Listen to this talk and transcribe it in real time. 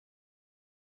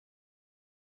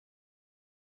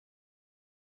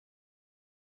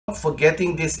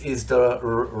forgetting this is the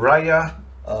Raya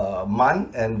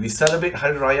month, and we celebrate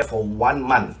Hari Raya for 1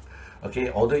 month.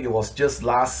 Okay, although it was just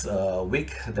last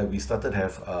week that we started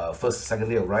have first, second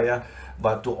day of Raya,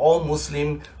 but to all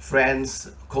Muslim friends,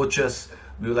 coaches,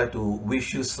 we would like to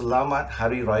wish you Selamat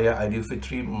Hari Raya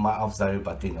Aidilfitri, Maaf Zahir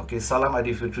Batin. Okay, Salam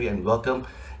Aidilfitri and welcome.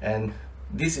 And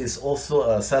this is also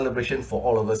a celebration for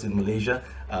all of us in Malaysia,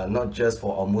 not just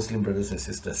for our Muslim brothers and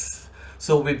sisters.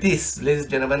 So with this, ladies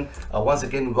and gentlemen, once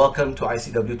again, welcome to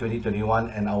ICW 2021,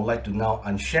 and I would like to now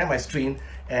unshare my screen,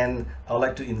 and I would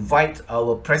like to invite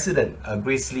our president,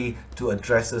 Grace Lee, to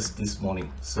address us this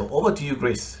morning. So over to you,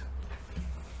 Grace.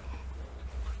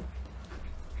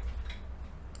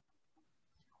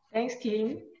 Thanks,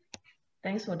 Tim.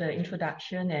 Thanks for the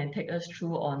introduction and take us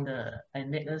through on and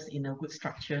make us in a good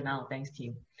structure now. Thanks,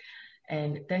 Tim.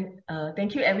 And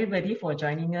thank you everybody for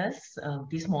joining us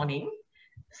this morning,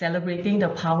 celebrating the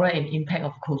power and impact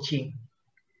of coaching.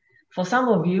 For some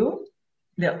of you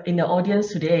in the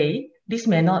audience today, this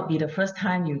may not be the first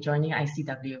time you're joining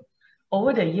ICW.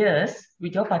 Over the years,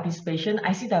 with your participation,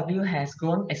 ICW has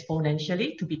grown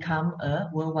exponentially to become a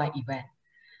worldwide event.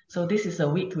 So this is a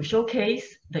week to showcase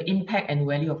the impact and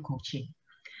value of coaching.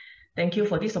 Thank you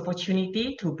for this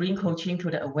opportunity to bring coaching to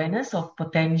the awareness of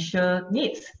potential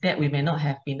needs that we may not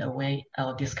have been aware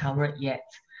or discovered yet.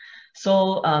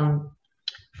 So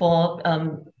for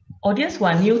audience who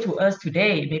are new to us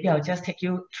today, maybe I'll just take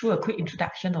you through a quick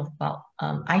introduction about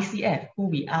ICF, who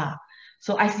we are.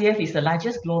 So ICF is the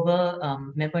largest global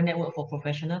member network for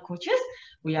professional coaches.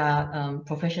 We are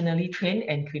professionally trained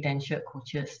and credentialed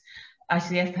coaches.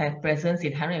 ICF has presence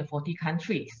in 140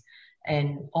 countries,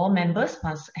 and all members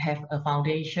must have a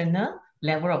foundational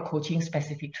level of coaching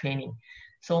specific training.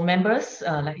 So members,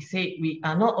 like I said, we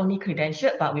are not only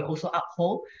credentialed, but we also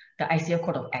uphold the ICF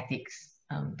Code of Ethics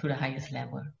to the highest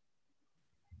level.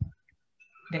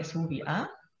 That's who we are.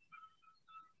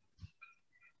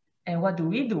 And what do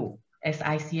we do as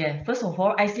ICF? First of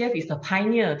all, ICF is the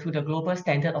pioneer to the global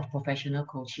standard of professional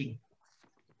coaching.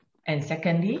 And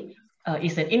secondly,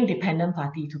 it's an independent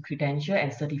party to credential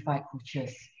and certified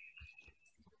coaches.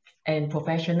 And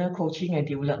professional coaching and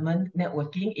development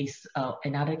networking is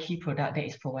another key product that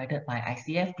is provided by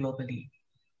ICF globally.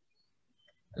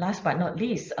 Last but not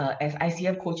least, as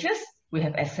ICF coaches, we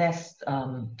have access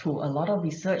to a lot of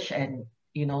research and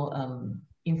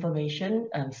information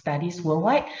studies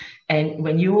worldwide. And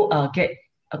when you get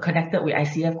connected with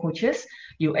ICF coaches,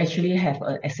 you actually have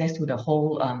access to the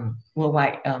whole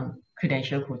worldwide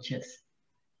credential coaches.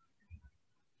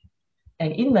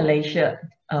 And in Malaysia,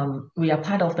 we are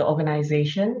part of the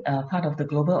organization, part of the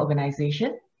global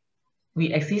organization.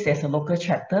 We exist as a local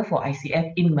chapter for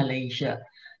ICF in Malaysia.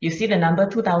 You see the number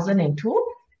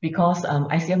 2002 because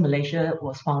ICF Malaysia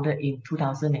was founded in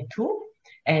 2002,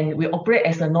 and we operate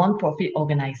as a non-profit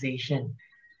organization.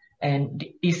 And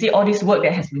you see all this work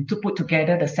that has been put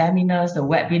together, the seminars, the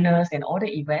webinars, and all the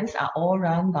events are all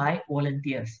run by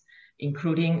volunteers,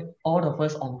 including all of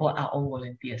us on board are all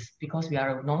volunteers, because we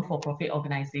are a non-for-profit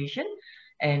organization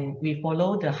and we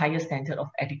follow the highest standard of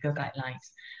ethical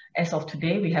guidelines. As of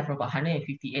today, we have about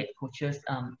 158 coaches,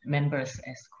 members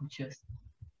as coaches.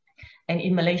 And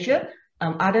in Malaysia,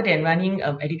 other than running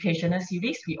educational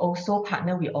series, we also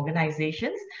partner with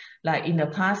organizations. Like in the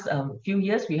past few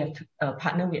years, we have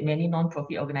partnered with many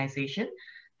non-profit organizations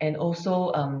and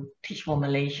also Teach for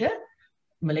Malaysia,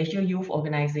 Malaysia Youth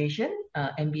Organization,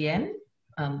 MBM,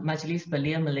 Majlis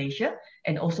Belia Malaysia,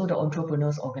 and also the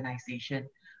Entrepreneurs Organization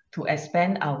to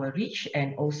expand our reach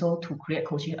and also to create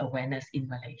coaching awareness in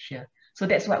Malaysia. So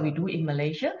that's what we do in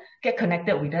Malaysia. Get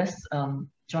connected with us,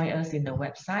 join us in the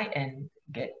website and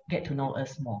get to know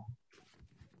us more.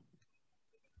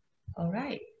 All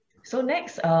right. So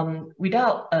next,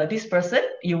 without this person,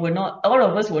 all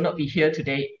of us will not be here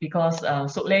today because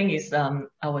Sok Leng is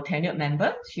our tenured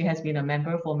member. She has been a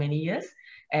member for many years.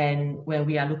 And when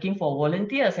we are looking for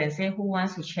volunteers and say who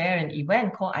wants to share an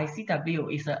event called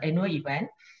ICW, it's an annual event.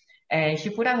 And she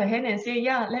put out her hand and said,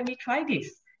 yeah, let me try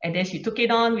this. And then she took it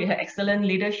on with her excellent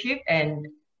leadership. And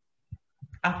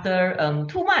after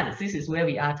 2 months, this is where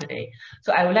we are today.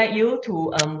 So I would like you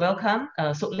to welcome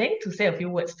Sok Leng to say a few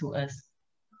words to us.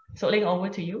 Sok Leng, over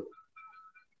to you.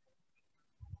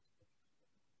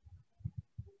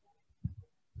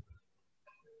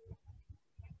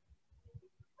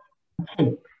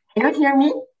 Hey, can you hear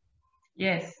me?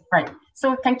 Yes. Right.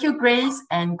 So thank you, Grace,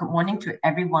 and good morning to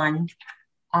everyone.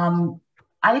 I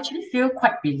actually feel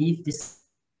quite relieved this.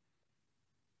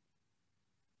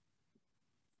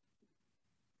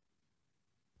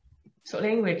 Sok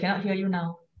Leng, we cannot hear you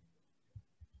now.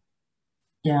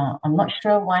 Yeah, I'm not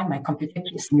sure why my computer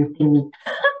keeps muting me.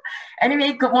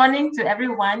 Anyway, good morning to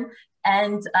everyone.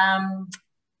 And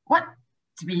what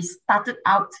we started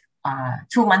out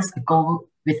 2 months ago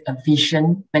with a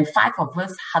vision, when 5 of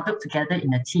us huddled together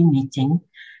in a team meeting,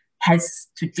 has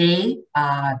today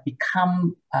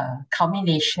become a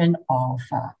culmination of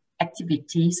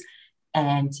activities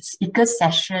and speaker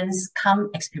sessions,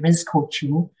 come experience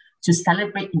coaching to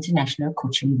celebrate International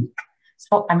Coaching Week.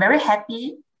 So I'm very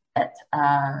happy that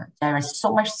there is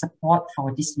so much support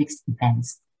for this week's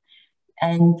events.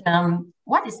 And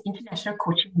what is International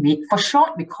Coaching Week? For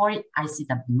short, we call it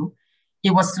ICW.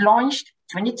 It was launched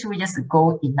 22 years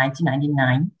ago in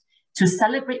 1999 to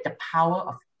celebrate the power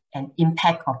of and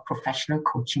impact of professional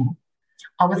coaching.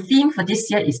 Our theme for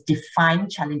this year is Define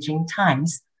Challenging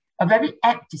Times, a very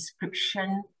apt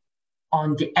description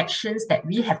on the actions that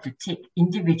we have to take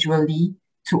individually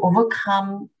to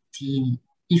overcome the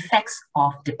effects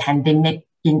of the pandemic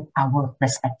in our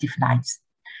respective lives.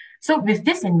 So with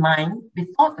this in mind, we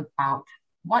thought about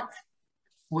what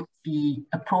would be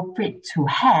appropriate to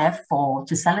have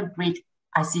to celebrate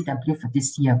ICW for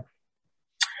this year.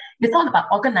 We thought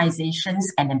about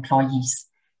organizations and employees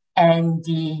and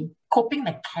the coping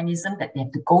mechanism that they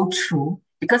have to go through,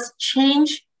 because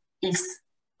change is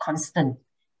constant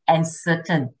and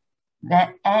certain,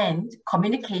 and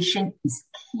communication is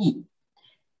key.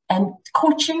 And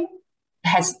coaching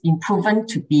has been proven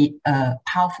to be a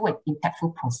powerful and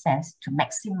impactful process to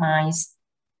maximize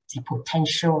the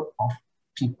potential of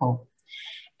people.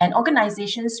 And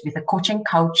organizations with a coaching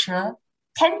culture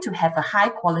tend to have a high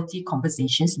quality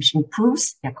conversations, which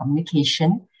improves their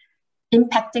communication,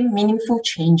 impacting meaningful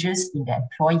changes in their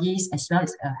employees, as well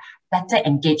as a better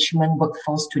engagement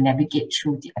workforce to navigate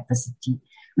through the adversity,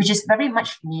 which is very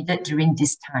much needed during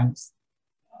these times.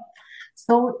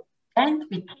 So then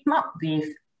we came up with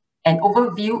an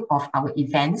overview of our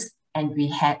events, and we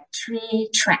had 3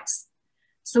 tracks.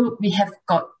 So we have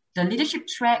got the leadership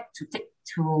track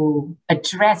to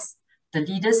address the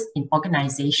leaders in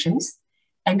organizations.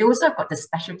 And we also got the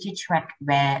specialty track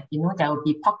where, there will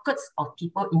be pockets of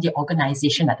people in the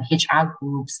organization, like the HR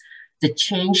groups, the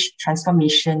change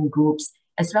transformation groups,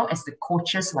 as well as the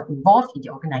coaches who are involved in the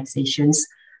organizations.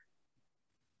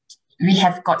 We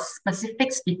have got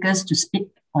specific speakers to speak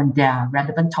on their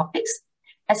relevant topics,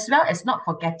 as well as not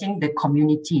forgetting the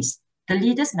communities, the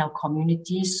leaders in our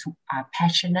communities who are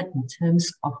passionate in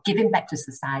terms of giving back to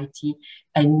society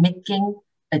and making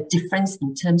a difference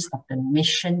in terms of the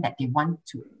mission that they want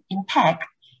to impact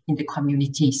in the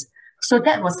communities. So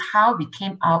that was how we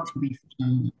came out with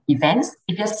the events.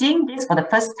 If you're seeing this for the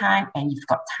first time and you've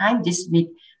got time this week,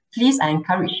 please, I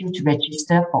encourage you to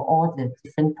register for all the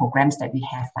different programs that we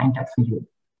have lined up for you.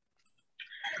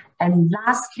 And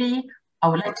lastly, I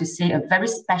would like to say a very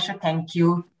special thank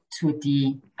you to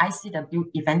the ICW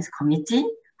Events Committee,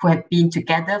 who have been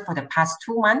together for the past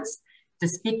 2 months, the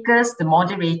speakers, the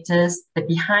moderators, the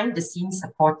behind-the-scenes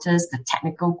supporters, the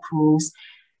technical crews,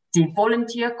 the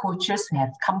volunteer coaches who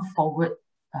have come forward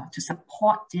to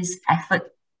support this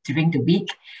effort during the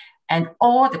week, and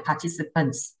all the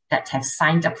participants that have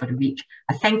signed up for the week.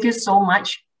 I thank you so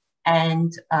much,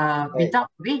 and without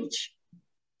which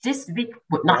this week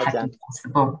would not have been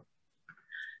possible.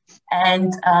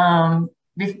 And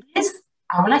with this,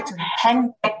 I would like to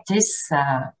hand back this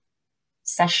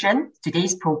session,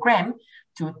 today's program,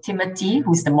 to Timothy,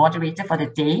 who's the moderator for the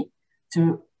day,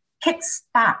 to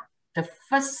kickstart the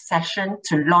first session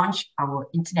to launch our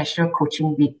International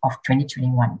Coaching Week of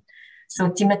 2021. So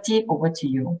Timothy, over to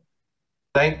you.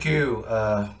 Thank you.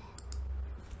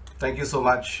 Thank you so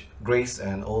much, Grace,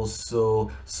 and also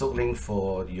Sok-Ling,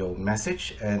 for your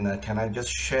message. And can I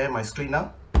just share my screen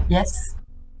now? Yes.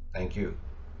 Thank you.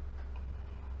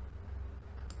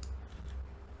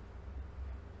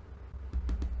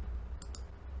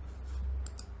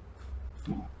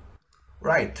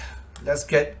 Right, let's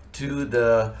get to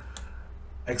the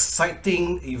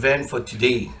exciting event for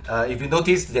today. If you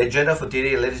notice the agenda for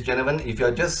today, ladies and gentlemen, if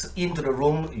you're just into the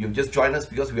room, you've just joined us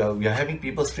because we are having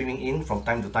people streaming in from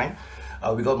time to time.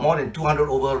 We got more than 200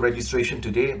 over registration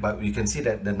today, but you can see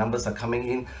that the numbers are coming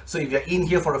in. So if you're in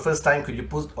here for the first time, could you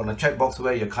put on a chat box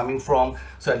where you're coming from,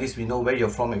 so at least we know where you're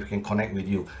from and we can connect with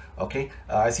you. Okay,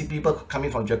 I see people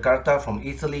coming from Jakarta, from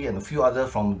Italy, and a few other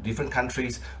from different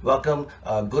countries. Welcome.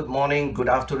 Good morning, good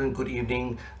afternoon, good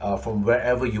evening, from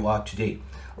wherever you are today.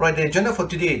 Right, the agenda for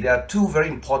today, there are 2 very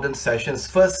important sessions.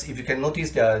 First, if you can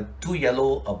notice, there are 2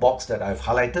 yellow boxes that I've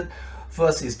highlighted.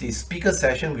 First is the speaker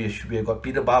session, which we have got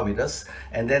Peter Barr with us,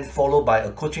 and then followed by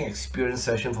a coaching experience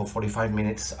session for 45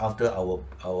 minutes after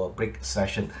our break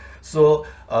session. So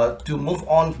to move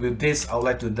on with this, I would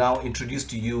like to now introduce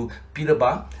to you Peter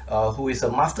Barr, who is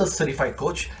a Master Certified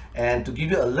Coach, and to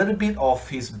give you a little bit of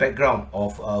his background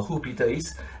of who Peter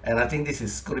is. And I think this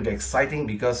is going to be exciting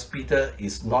because Peter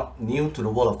is not new to the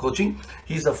world of coaching.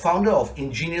 He's the founder of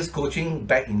Engineers Coaching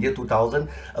back in year 2000,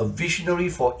 a visionary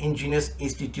for Engineers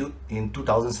Institute in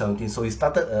 2017. So he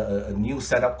started a new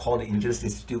setup called the Engineers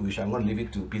Institute, which I'm going to leave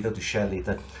it to Peter to share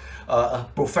later. A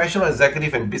professional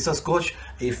executive and business coach,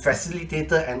 a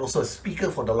facilitator, and also a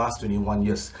speaker for the last 21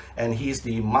 years. And he is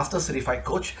the Master Certified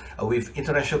Coach with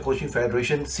International Coaching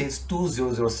Federation since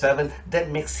 2007.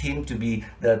 That makes him to be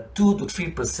the 2 to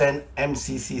 3%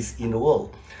 MCCs in the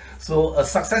world. So a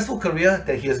successful career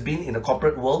that he has been in the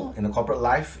corporate world, in the corporate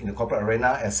life, in the corporate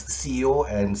arena as CEO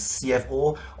and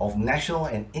CFO of national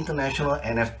and international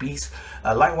NFPs.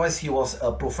 Likewise, he was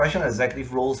a professional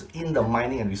executive roles in the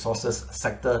mining and resources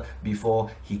sector before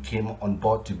he came on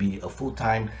board to be a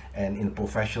full-time and in a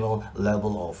professional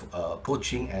level of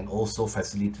coaching and also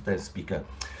facilitator and speaker.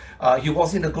 He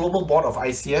was in the global board of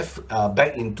ICF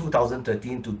back in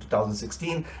 2013 to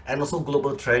 2016, and also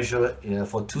global treasurer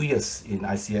for 2 years in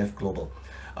ICF Global.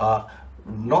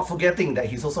 Not forgetting that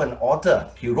he's also an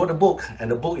author. He wrote a book, and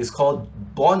the book is called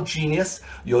Born Genius,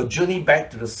 Your Journey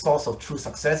Back to the Source of True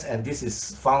Success, and this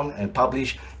is found and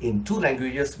published in 2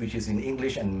 languages, which is in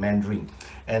English and Mandarin.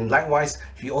 And likewise,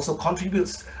 he also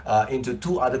contributes into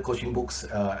 2 other coaching books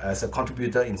as a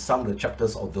contributor in some of the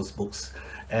chapters of those books.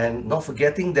 And not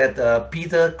forgetting that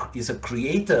Peter is a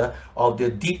creator of the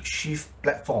Deep Shift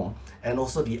platform and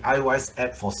also the iWise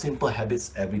app for simple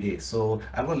habits every day. So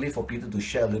I'm going to leave for Peter to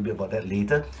share a little bit about that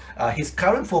later. His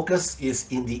current focus is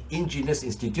in the Engineers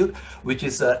Institute, which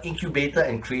is an incubator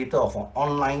and creator of an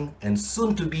online and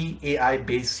soon-to-be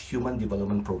AI-based human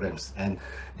development programs. And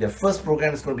their first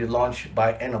program is going to be launched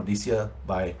by end of this year,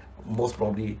 by most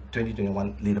probably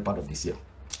 2021, later part of this year.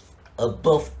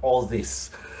 Above all this,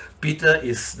 Peter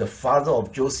is the father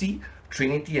of Josie,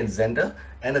 Trinity, and Xander,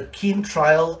 and a keen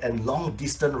trial and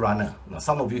long-distance runner. Now,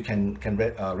 some of you can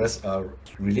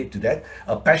relate to that.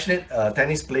 A passionate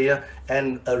tennis player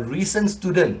and a recent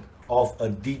student of a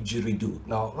didgeridoo.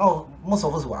 Now, most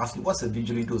of us will ask you, what's a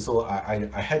didgeridoo? So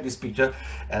I had this picture,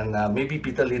 and maybe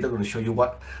Peter later going to show you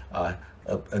what a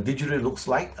didgeridoo looks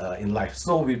like in life.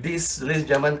 So with this, ladies and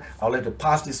gentlemen, I'd like to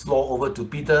pass this floor over to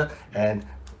Peter, and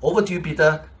over to you,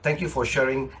 Peter. Thank you for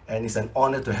sharing, and it's an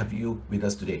honor to have you with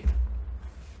us today.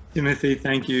 Timothy,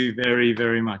 thank you very,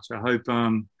 very much. I hope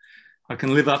I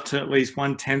can live up to at least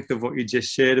 1/10 of what you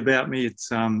just shared about me. It's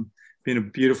been a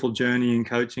beautiful journey in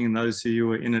coaching, and those of you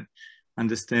who are in it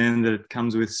understand that it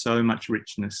comes with so much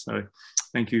richness. So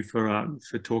thank you for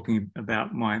talking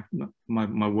about my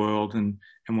world and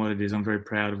what it is. I'm very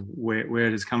proud of where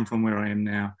it has come from, where I am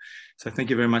now. So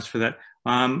thank you very much for that.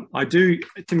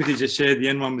 Timothy just shared the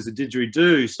end one was a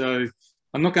didgeridoo, so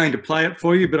I'm not going to play it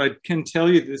for you, but I can tell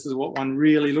you this is what one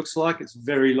really looks like. It's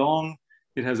very long.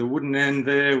 It has a wooden end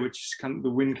there, which the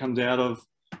wind comes out of,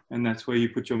 and that's where you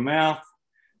put your mouth.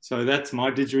 So that's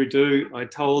my didgeridoo. I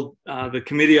told the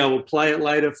committee I will play it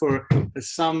later for a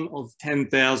sum of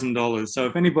 $10,000. So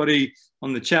if anybody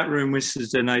on the chat room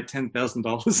wishes to donate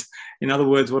 $10,000, in other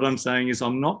words, what I'm saying is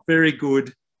I'm not very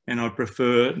good, and I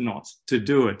prefer not to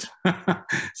do it.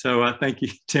 So thank you,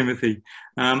 Timothy.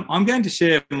 I'm going to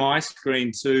share my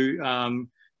screen too,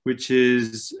 which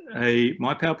is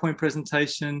my PowerPoint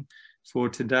presentation for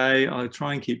today. I'll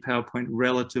try and keep PowerPoint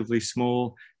relatively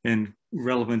small and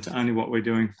relevant to only what we're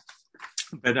doing.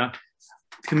 But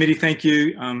committee, thank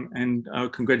you, and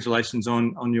congratulations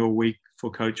on your week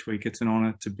for Coach Week. It's an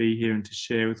honor to be here and to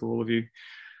share with all of you.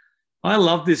 I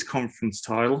love this conference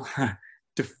title,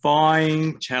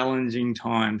 Defying Challenging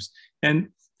Times. And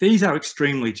these are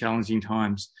extremely challenging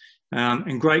times.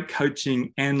 And great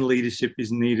coaching and leadership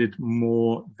is needed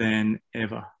more than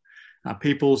ever.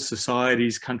 People,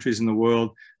 societies, countries in the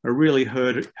world are really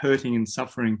hurting and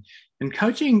suffering. And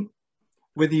coaching,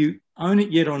 whether you own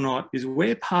it yet or not, is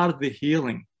we're part of the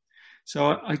healing.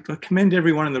 So I commend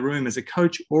everyone in the room as a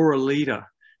coach or a leader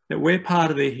that we're part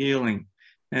of the healing.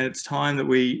 And it's time that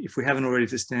we, if we haven't already,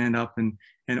 to stand up and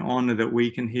honor that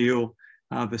we can heal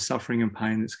the suffering and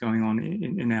pain that's going on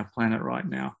in our planet right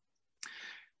now.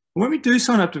 When we do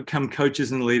sign up to become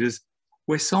coaches and leaders,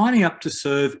 we're signing up to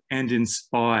serve and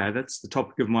inspire. That's the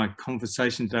topic of my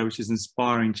conversation today, which is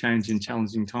inspiring change in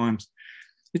challenging times.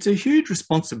 It's a huge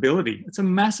responsibility. It's a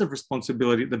massive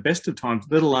responsibility at the best of times,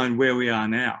 let alone where we are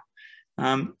now.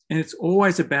 And it's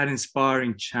always about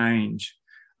inspiring change.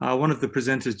 One of the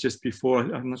presenters just before,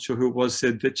 I'm not sure who it was,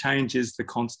 said that change is the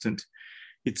constant.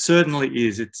 It certainly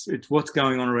is. It's what's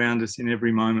going on around us in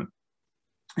every moment.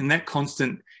 And that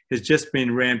constant has just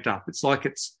been ramped up. It's like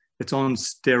it's on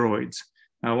steroids.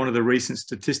 One of the recent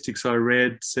statistics I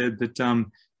read said that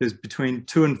there's between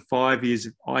 2 and 5 years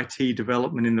of IT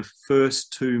development in the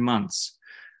first 2 months.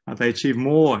 They achieve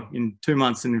more in 2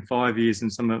 months than in 5 years.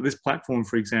 And some of this platform,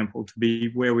 for example, to be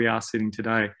where we are sitting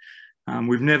today.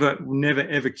 We've never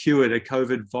ever cured a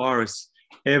COVID virus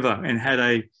ever and had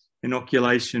a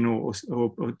inoculation or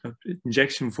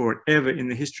injection for it ever in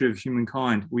the history of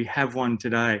humankind. We have one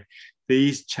today.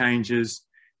 These changes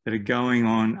that are going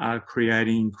on are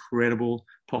creating incredible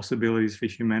possibilities for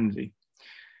humanity.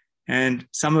 And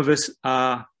some of us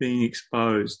are being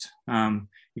exposed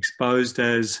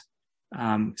as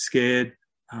scared,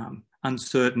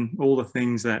 uncertain, all the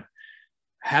things that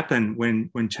happen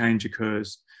when change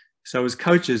occurs. So as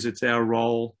coaches, it's our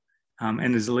role,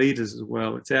 and as leaders as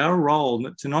well, it's our role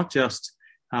to not just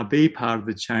be part of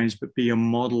the change, but be a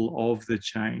model of the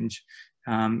change.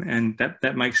 And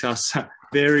that makes us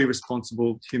very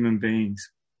responsible human beings.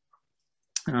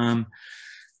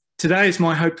 Today, it's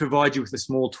my hope to provide you with a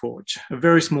small torch, a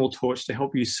very small torch to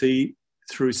help you see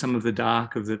through some of the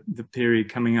dark of the period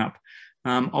coming up.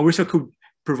 I wish I could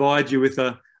provide you with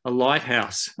a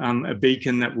lighthouse, a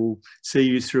beacon that will see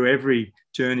you through every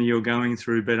journey you're going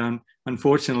through. But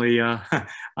unfortunately, I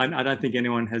don't think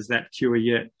anyone has that cure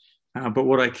yet. But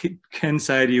what I can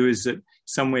say to you is that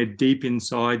somewhere deep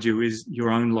inside you is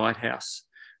your own lighthouse,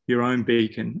 your own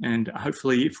beacon. And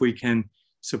hopefully, if we can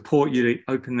support you to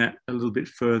open that a little bit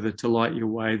further to light your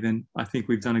way, then I think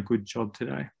we've done a good job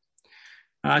today.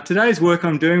 Today's work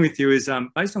I'm doing with you is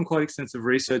based on quite extensive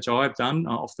research I've done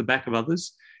off the back of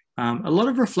others. A lot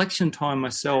of reflection time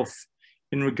myself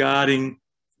in regarding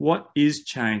what is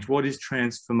change, what is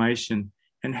transformation,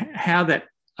 and how that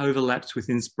overlaps with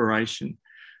inspiration.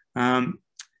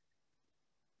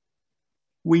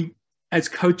 We, as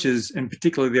coaches, and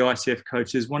particularly the ICF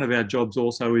coaches, one of our jobs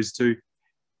also is to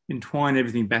entwine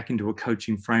everything back into a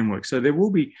coaching framework. So there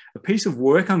will be a piece of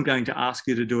work I'm going to ask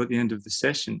you to do at the end of the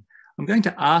session. I'm going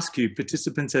to ask you,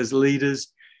 participants as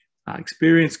leaders,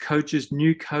 experienced coaches,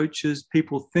 new coaches,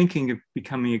 people thinking of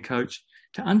becoming a coach,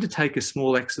 to undertake a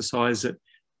small exercise that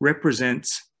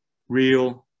represents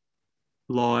real,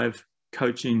 live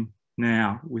coaching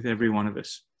now with every one of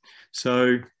us.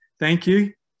 So thank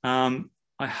you.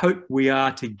 I hope we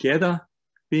are together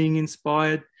being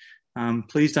inspired.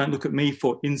 Please don't look at me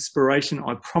for inspiration.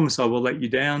 I promise I will let you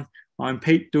down. I'm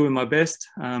Pete, doing my best,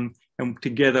 and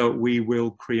together we will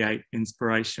create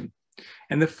inspiration.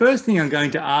 And the first thing I'm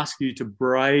going to ask you to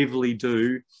bravely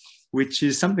do, which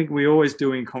is something we always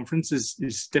do in conferences,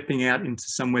 is stepping out into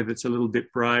somewhere that's a little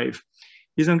bit brave,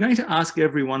 is I'm going to ask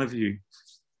every one of you,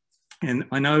 and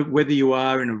I know whether you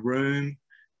are in a room,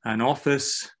 an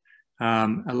office,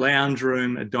 a lounge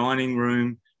room, a dining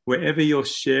room, wherever you're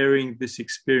sharing this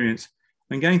experience,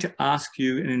 I'm going to ask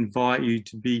you and invite you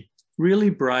to be really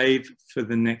brave for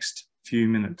the next few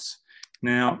minutes.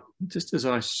 Now, just as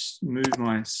I move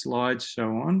my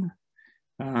slideshow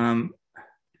on,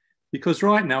 because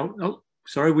right now, oh,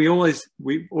 sorry, we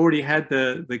already had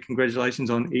the congratulations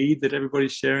on Eid that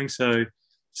everybody's sharing. So,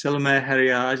 Selamat Hari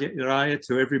Raya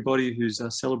to everybody who's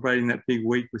celebrating that big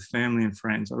week with family and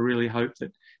friends. I really hope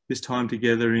that this time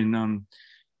together in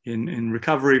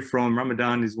recovery from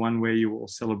Ramadan is one where you all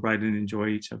celebrate and enjoy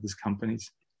each other's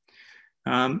companies.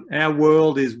 Our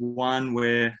world is one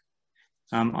where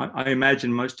I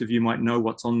imagine most of you might know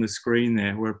what's on the screen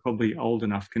there. We're probably old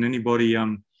enough. Can anybody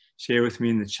share with me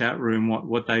in the chat room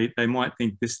what they might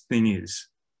think this thing is?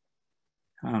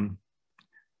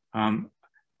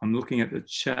 I'm looking at the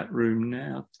chat room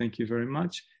now. Thank you very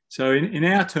much. So in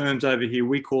our terms over here,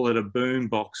 we call it a boom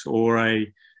box or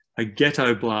a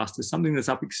ghetto blaster, something that's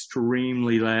up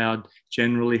extremely loud,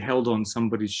 generally held on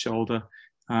somebody's shoulder.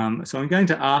 So I'm going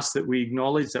to ask that we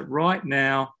acknowledge that right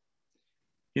now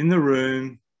in the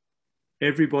room,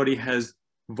 everybody has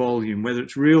volume, whether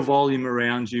it's real volume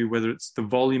around you, whether it's the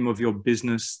volume of your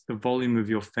business, the volume of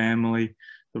your family,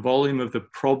 the volume of the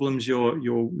problems you're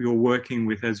working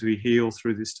with as we heal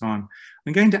through this time.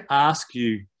 I'm going to ask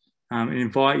you and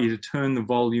invite you to turn the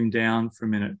volume down for a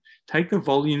minute. Take the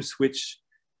volume switch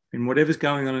in whatever's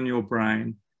going on in your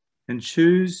brain and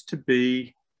choose to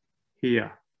be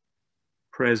here,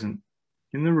 present,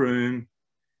 in the room,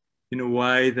 in a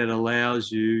way that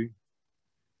allows you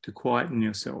to quieten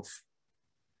yourself.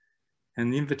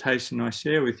 And the invitation I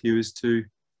share with you is to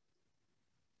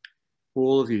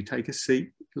all of you take a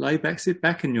seat, lay back, sit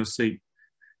back in your seat,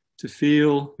 to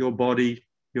feel your body,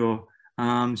 your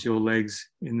arms, your legs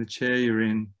in the chair you're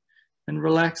in, and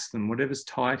relax them. Whatever's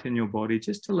tight in your body,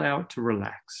 just allow it to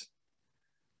relax.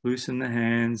 Loosen the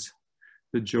hands,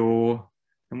 the jaw,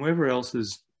 and whatever else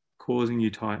is causing you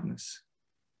tightness.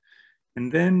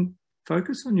 And then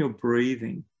focus on your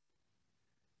breathing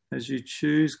as you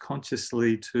choose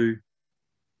consciously to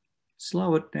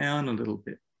slow it down a little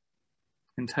bit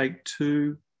and take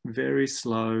 2 very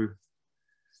slow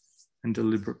and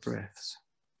deliberate breaths.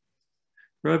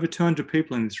 There are over 200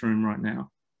 people in this room right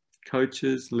now,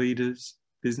 coaches, leaders,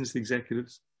 business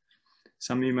executives.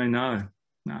 Some of you may know,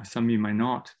 some of you may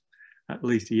not, at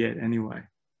least yet anyway.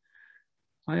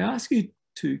 I ask you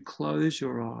to close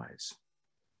your eyes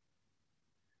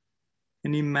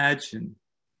and imagine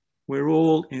we're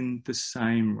all in the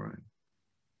same room.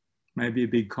 Maybe a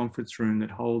big conference room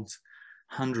that holds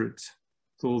hundreds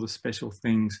with all the special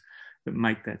things that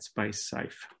make that space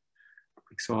safe,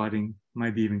 exciting,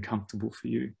 maybe even comfortable for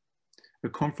you. A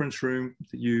conference room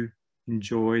that you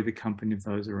enjoy the company of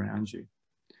those around you.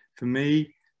 For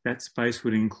me, that space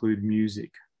would include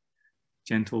music,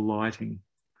 gentle lighting,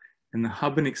 and the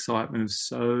hub and excitement of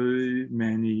so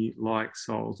many like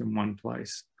souls in one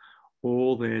place,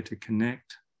 all there to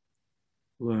connect,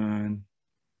 learn,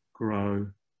 grow,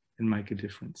 and make a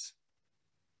difference.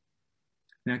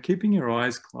 Now, keeping your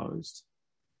eyes closed,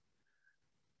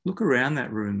 look around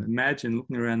that room. Imagine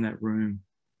looking around that room.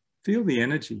 Feel the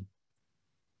energy.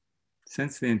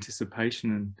 Sense the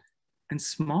anticipation and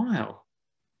smile.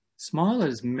 Smile at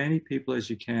as many people as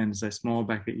you can as they smile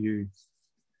back at you.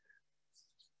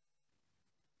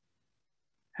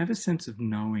 Have a sense of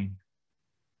knowing,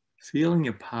 feeling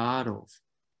you're part of,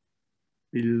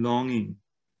 belonging.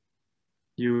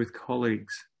 You're with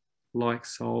colleagues, like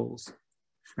souls,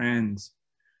 friends,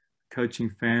 coaching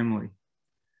family,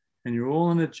 and you're all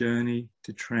on a journey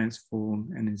to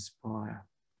transform and inspire.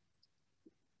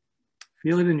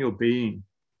 Feel it in your being.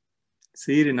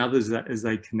 See it in others as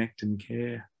they connect and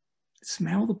care.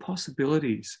 Smell the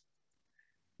possibilities.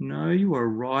 Know you are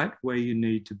right where you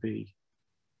need to be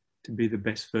the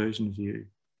best version of you,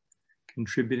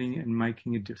 contributing and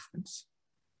making a difference,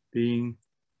 being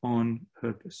on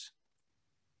purpose.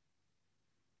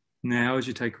 Now, as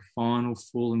you take a final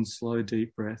full and slow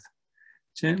deep breath,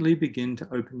 gently begin to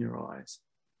open your eyes.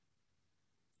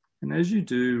 And as you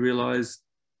do, realize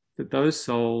that those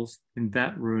souls in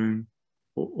that room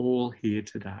are all here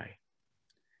today,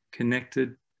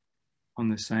 connected on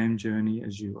the same journey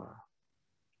as you are.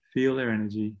 Feel their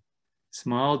energy,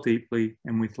 smile deeply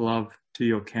and with love to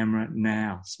your camera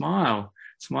now. Smile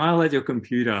at your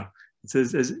computer. It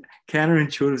says, as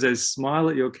counterintuitive as smile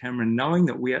at your camera, knowing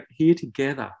that we are here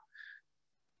together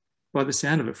by the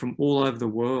sound of it from all over the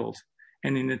world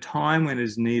and in a time when it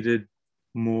is needed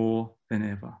more than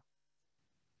ever.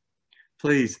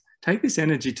 Please take this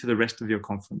energy to the rest of your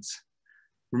conference,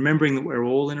 remembering that we're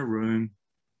all in a room,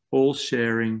 all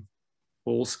sharing,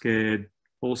 all scared,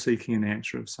 all seeking an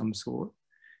answer of some sort.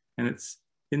 And it's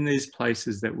in these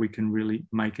places that we can really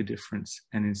make a difference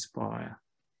and inspire.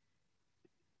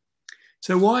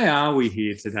 So why are we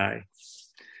here today?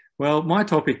 Well, my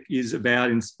topic is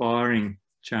about inspiring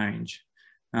change.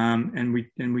 And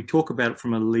we talk about it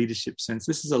from a leadership sense.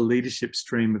 This is a leadership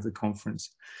stream of the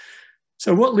conference.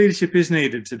 So what leadership is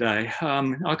needed today?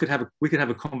 We could have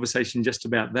a conversation just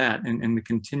about that and the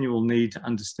continual need to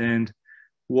understand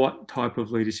what type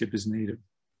of leadership is needed.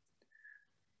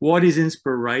 What is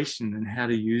inspiration and how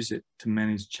to use it to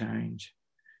manage change?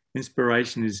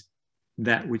 Inspiration is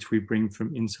that which we bring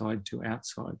from inside to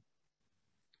outside.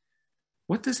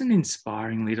 What does an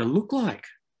inspiring leader look like?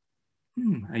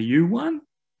 Are you one?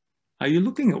 Are you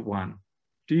looking at one?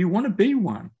 Do you want to be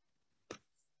one?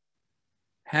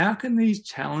 How can these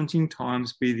challenging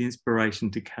times be the inspiration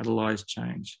to catalyze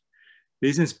change?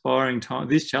 These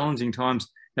challenging times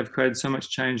have created so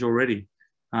much change already.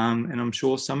 And I'm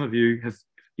sure some of you have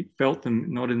felt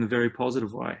them not in the very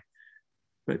positive way.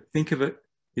 But think of it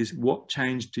as, what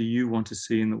change do you want to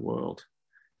see in the world?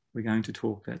 We're going to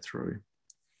talk that through.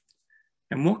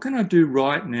 And what can I do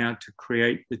right now to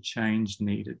create the change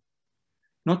needed?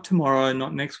 Not tomorrow,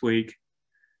 not next week,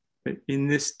 but in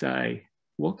this day.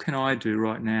 What can I do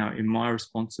right now in my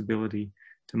responsibility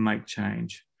to make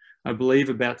change? I believe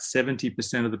about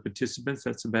 70% of the participants,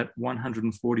 that's about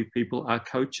 140 people, are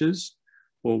coaches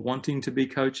or wanting to be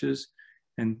coaches,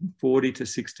 and 40 to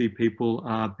 60 people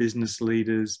are business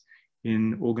leaders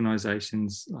in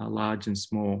organizations, large and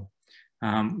small.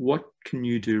 What can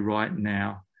you do right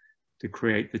now to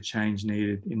create the change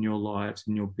needed in your lives,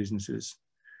 in your businesses?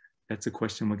 That's a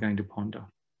question we're going to ponder.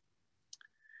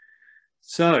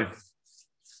 So,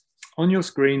 on your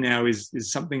screen now is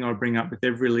something I bring up with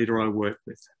every leader I work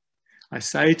with. I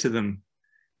say to them,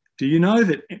 do you know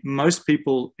that most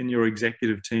people in your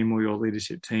executive team or your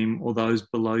leadership team or those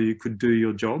below you could do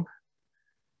your job?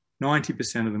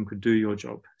 90% of them could do your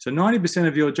job. So 90%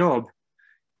 of your job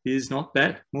is not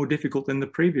that more difficult than the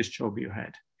previous job you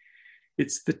had.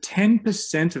 It's the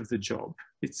 10% of the job.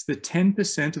 It's the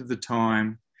 10% of the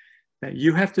time that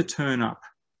you have to turn up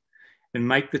and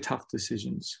make the tough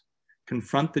decisions,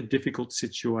 confront the difficult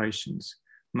situations,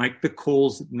 make the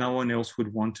calls that no one else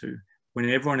would want to, when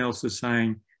everyone else is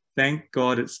saying, thank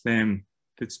God it's them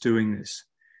that's doing this.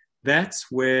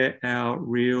 That's where our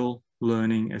real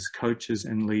learning as coaches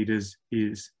and leaders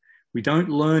is. We don't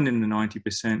learn in the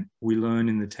 90%, we learn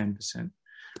in the 10%.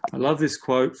 I love this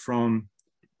quote from,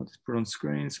 I'll just put it on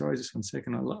screen, sorry, just 1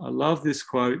 second. I love this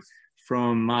quote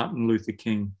from Martin Luther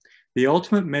King. The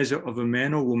ultimate measure of a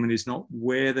man or woman is not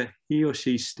where he or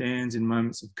she stands in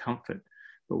moments of comfort,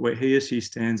 but where he or she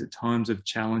stands at times of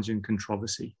challenge and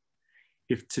controversy.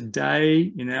 If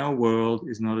today in our world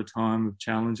is not a time of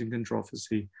challenge and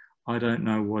controversy, I don't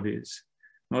know what is.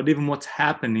 Not even what's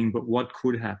happening, but what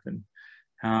could happen.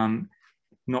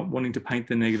 Not wanting to paint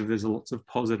the negative, there's lots of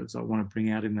positives I want to bring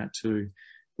out in that too.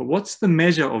 But what's the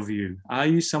measure of you? Are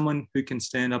you someone who can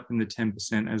stand up in the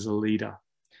 10% as a leader?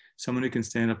 Someone who can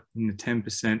stand up in the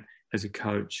 10% as a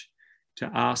coach,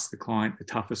 to ask the client the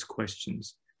toughest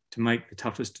questions, to make the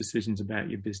toughest decisions about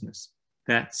your business.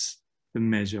 That's the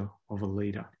measure of a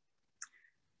leader.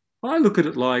 I look at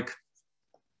it like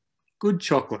good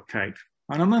chocolate cake.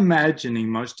 And I'm imagining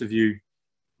most of you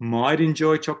might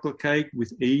enjoy chocolate cake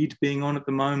with Eid being on at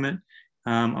the moment.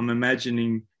 I'm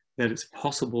imagining that it's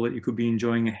possible that you could be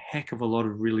enjoying a heck of a lot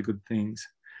of really good things.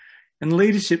 And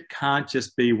leadership can't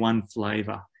just be one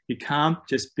flavor. It can't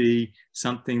just be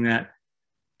something that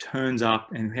turns up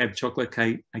and have chocolate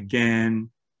cake again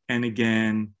and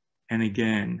again and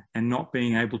again, and not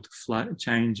being able to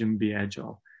change and be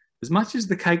agile. As much as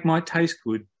the cake might taste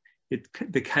good,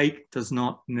 the cake does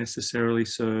not necessarily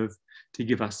serve to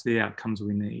give us the outcomes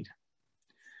we need.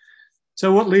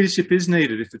 So what leadership is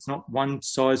needed if it's not one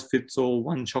size fits all,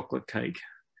 one chocolate cake?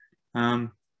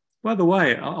 By the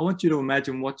way, I want you to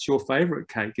imagine what's your favorite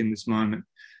cake in this moment.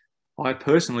 I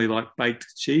personally like baked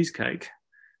cheesecake.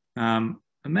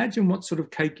 Imagine what sort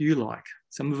of cake you like.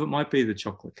 Some of it might be the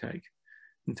chocolate cake.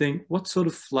 And think, what sort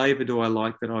of flavor do I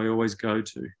like that I always go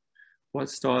to? What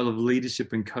style of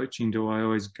leadership and coaching do I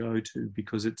always go to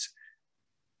because it's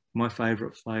my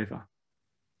favorite flavor?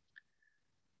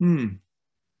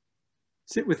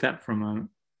 Sit with that for a moment.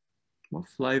 What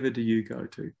flavor do you go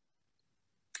to?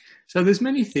 So there's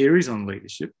many theories on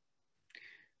leadership.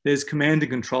 There's command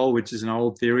and control, which is an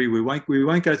old theory. We won't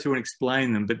go through and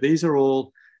explain them, but these are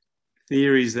all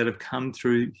theories that have come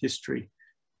through history.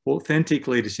 Authentic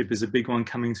leadership is a big one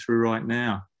coming through right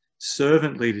now.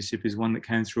 Servant leadership is one that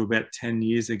came through about 10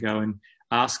 years ago and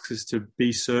asks us to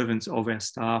be servants of our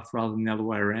staff rather than the other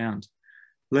way around.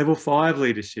 Level 5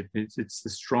 leadership, it's the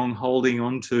strong holding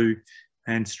onto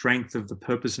and strength of the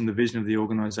purpose and the vision of the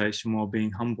organization while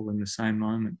being humble in the same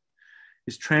moment.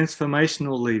 It's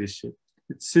transformational leadership.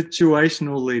 It's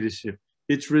situational leadership.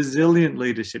 It's resilient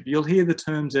leadership. You'll hear the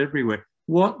terms everywhere.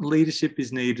 What leadership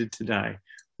is needed today?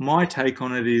 My take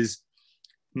on it is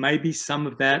maybe some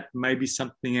of that, maybe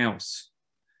something else,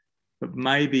 but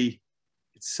maybe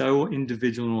it's so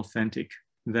individual and authentic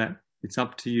that it's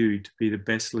up to you to be the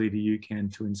best leader you can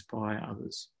to inspire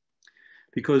others.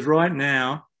 Because right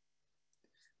now,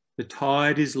 the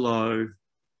tide is low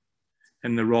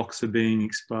and the rocks are being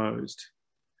exposed.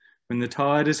 When the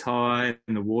tide is high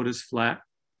and the water's flat,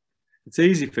 it's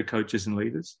easy for coaches and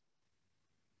leaders.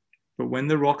 But when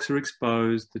the rocks are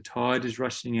exposed, the tide is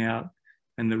rushing out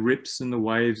and the rips and the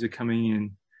waves are coming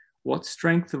in, what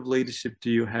strength of leadership do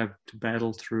you have to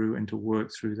battle through and to work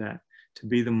through that, to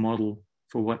be the model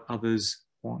for what others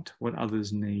want, what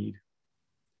others need?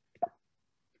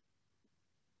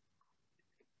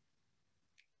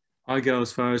 I go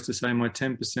as far as to say my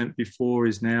 10% before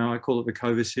is now, I call it the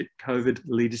COVID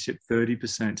leadership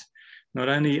 30%. Not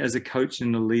only as a coach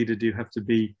and a leader do you have to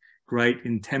be great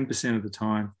in 10% of the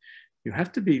time, you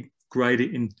have to be greater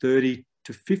in 30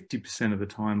 to 50% of the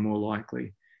time, more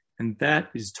likely. And that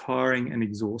is tiring and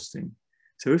exhausting.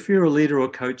 So if you're a leader or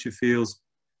coach who feels,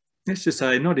 let's just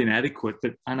say, not inadequate,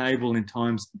 but unable in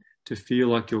times to feel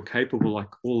like you're capable, like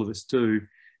all of us do,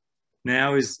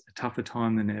 now is a tougher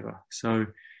time than ever. So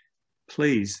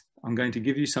please, I'm going to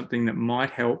give you something that might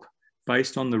help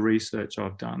based on the research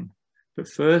I've done. But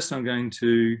first, I'm going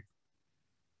to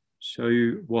show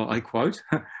you what I quote.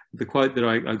 The quote that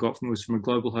I got was from a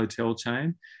global hotel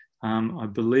chain. I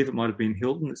believe it might have been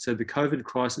Hilton, that said the COVID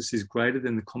crisis is greater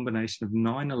than the combination of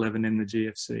 9/11 and the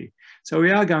GFC. So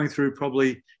we are going through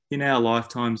probably in our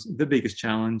lifetimes the biggest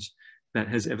challenge that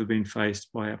has ever been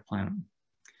faced by our planet.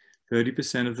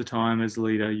 30% of the time as a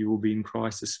leader, you will be in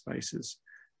crisis spaces,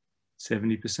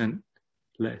 70%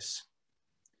 less.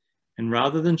 And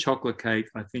rather than chocolate cake,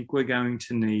 I think we're going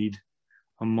to need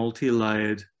a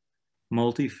multi-layered,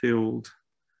 multi-filled,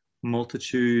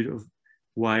 multitude of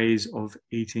ways of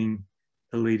eating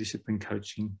the leadership and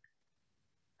coaching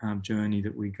journey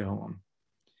that we go on.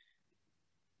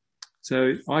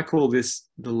 So I call this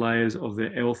the layers of the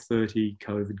L30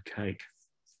 COVID cake.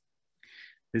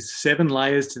 There's 7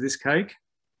 layers to this cake.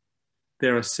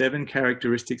 There are 7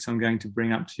 characteristics I'm going to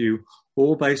bring up to you,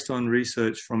 all based on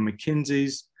research from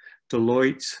McKinsey's,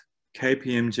 Deloitte,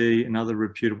 KPMG, and other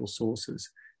reputable sources.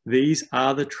 These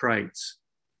are the traits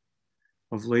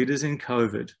of leaders in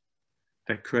COVID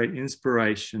that create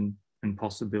inspiration and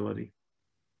possibility.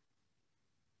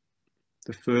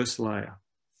 The first layer,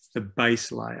 the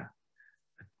base layer.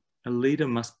 A leader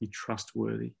must be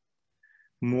trustworthy,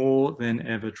 more than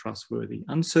ever trustworthy.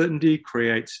 Uncertainty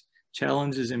creates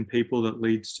challenges in people that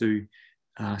leads to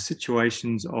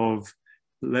situations of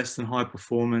less than high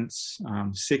performance,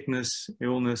 sickness,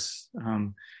 illness.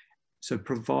 So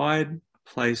provide a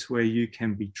place where you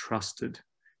can be trusted.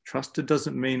 Trusted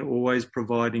doesn't mean always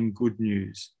providing good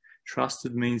news.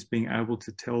 Trusted means being able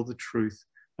to tell the truth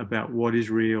about what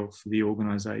is real for the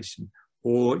organization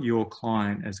or your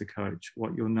client as a coach,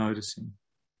 what you're noticing.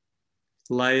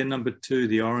 Layer number 2,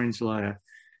 the orange layer,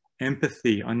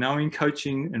 empathy. I know in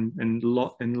coaching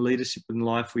and leadership in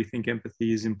life, we think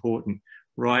empathy is important.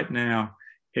 Right now,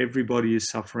 everybody is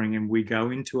suffering and we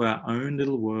go into our own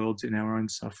little worlds in our own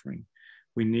suffering.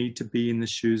 We need to be in the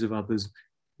shoes of others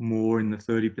more in the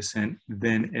 30%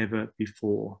 than ever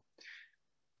before.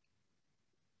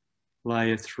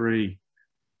 Layer 3,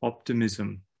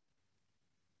 optimism.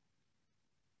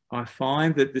 I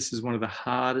find that this is one of the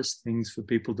hardest things for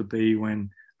people to be when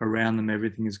around them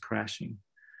everything is crashing.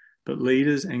 But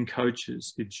leaders and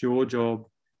coaches, it's your job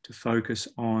to focus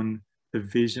on the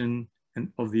vision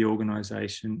of the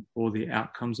organization or the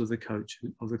outcomes of the coach,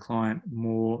 of the client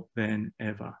more than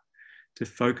ever. To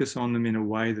focus on them in a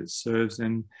way that serves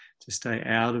them to stay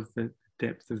out of the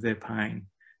depth of their pain,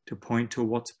 to point to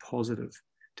what's positive,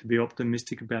 to be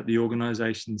optimistic about the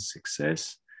organization's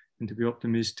success, and to be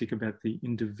optimistic about the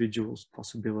individual's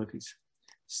possibilities.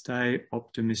 Stay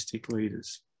optimistic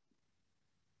leaders.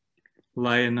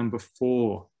 Layer number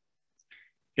 4,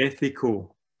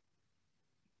 ethical.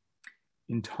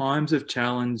 In times of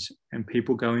challenge and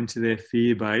people go into their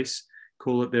fear base,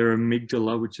 call it their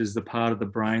amygdala, which is the part of the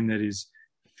brain that is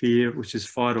fear, which is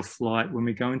fight or flight. When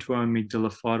we go into our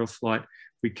amygdala, fight or flight,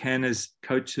 we can, as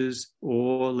coaches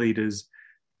or leaders,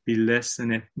 be less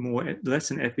than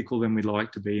ethical than we'd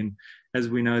like to be. And as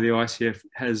we know, the ICF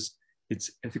has its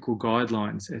ethical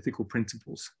guidelines, ethical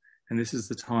principles. And this is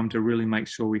the time to really make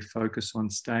sure we focus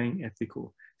on staying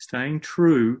ethical, staying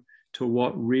true to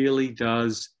what really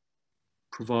does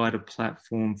provide a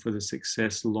platform for the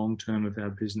success long-term of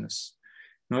our business.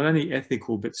 Not only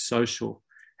ethical, but social,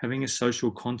 having a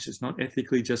social conscience, not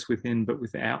ethically just within, but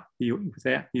without the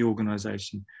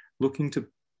organization, looking to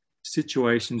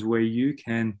situations where you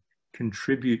can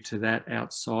contribute to that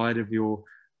outside of your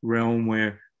realm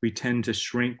where we tend to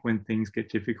shrink when things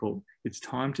get difficult. It's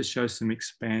time to show some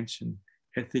expansion,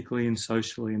 ethically and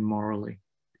socially and morally.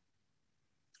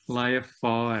 Layer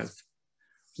 5,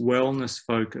 wellness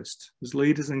focused. As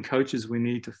leaders and coaches, we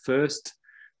need to first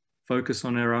focus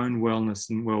on our own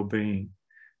wellness and well-being,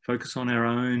 focus on our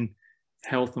own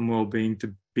health and well-being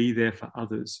to be there for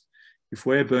others. If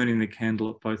we're burning the candle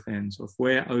at both ends, or if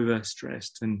we're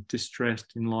overstressed and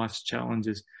distressed in life's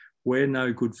challenges, we're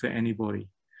no good for anybody.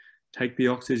 Take the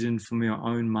oxygen from your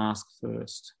own mask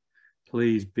first.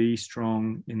 Please be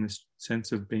strong in the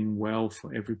sense of being well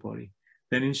for everybody.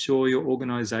 Then ensure your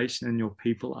organization and your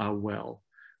people are well.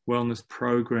 Wellness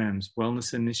programs,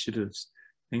 wellness initiatives,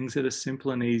 things that are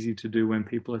simple and easy to do when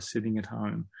people are sitting at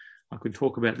home. I could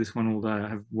talk about this one all day. I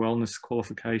have wellness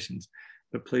qualifications.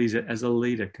 But please, as a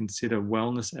leader, consider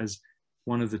wellness as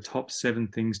one of the top 7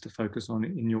 things to focus on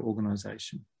in your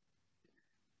organization.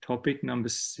 Topic number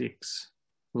 6,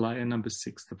 layer number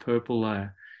 6, the purple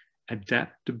layer,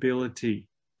 adaptability.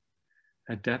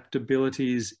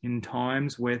 Adaptability is in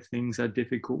times where things are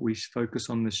difficult, we focus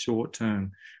on the short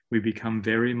term. We become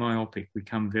very myopic, we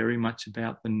become very much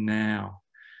about the now.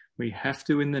 We have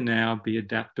to, in the now, be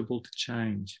adaptable to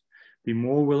change. Be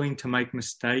more willing to make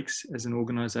mistakes as an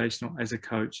organization or as a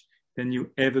coach than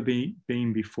you ever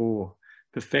been before.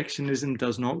 Perfectionism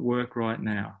does not work right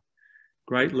now.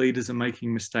 Great leaders are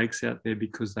making mistakes out there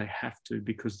because they have to,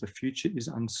 because the future is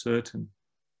uncertain.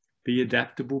 Be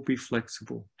adaptable, be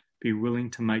flexible, be willing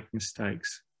to make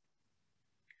mistakes.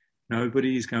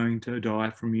 Nobody is going to die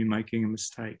from you making a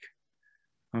mistake.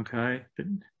 okay? But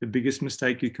the biggest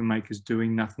mistake you can make is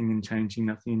doing nothing and changing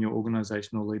nothing in your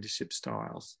organizational leadership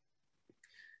styles.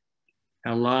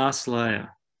 Our last layer,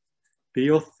 be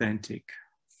authentic.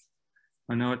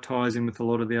 I know it ties in with a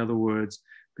lot of the other words,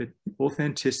 but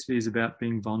authenticity is about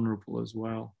being vulnerable as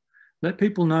well. Let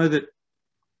people know that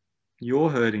you're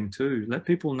hurting too. Let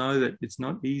people know that it's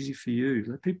not easy for you.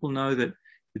 Let people know that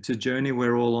it's a journey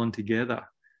we're all on together,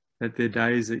 that there are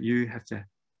days that you have to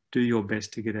do your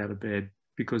best to get out of bed,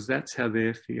 because that's how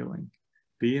they're feeling.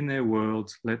 Be in their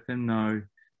worlds, let them know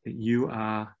that you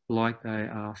are like they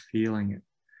are feeling it.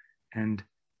 And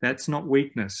that's not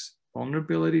weakness.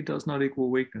 Vulnerability does not equal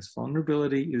weakness.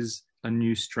 Vulnerability is a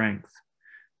new strength.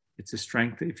 It's a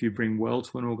strength that, if you bring well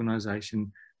to an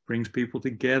organization, brings people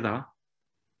together,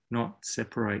 not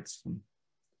separates them.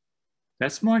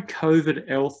 That's my COVID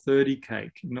L30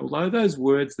 cake. And although those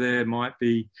words there might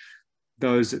be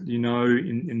those that you know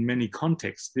in many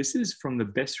contexts, this is from the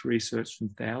best research from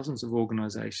thousands of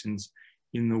organizations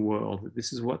in the world.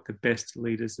 This is what the best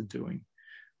leaders are doing.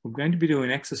 We're going to be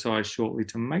doing exercise shortly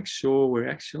to make sure we're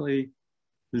actually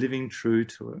living true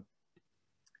to it.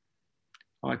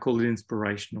 I call it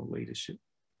inspirational leadership.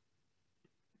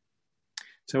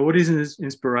 So what is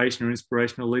inspiration or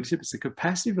inspirational leadership? It's the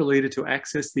capacity of a leader to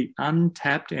access the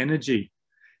untapped energy.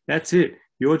 That's it.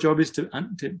 Your job is to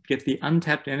get the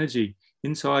untapped energy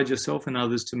inside yourself and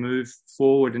others to move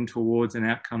forward and towards an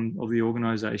outcome of the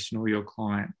organization or your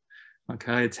client.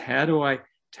 Okay, it's how do I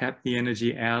tap the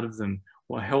energy out of them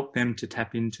or help them to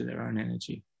tap into their own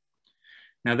energy.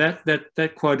 Now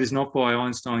that quote is not by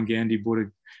Einstein, Gandhi,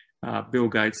 Buddha, Bill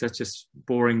Gates. That's just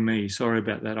boring me. Sorry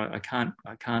about that. I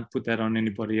can't put that on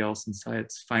anybody else and say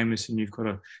it's famous and you've got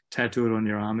to tattoo it on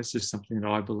your arm. It's just something that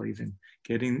I believe in,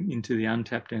 getting into the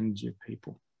untapped energy of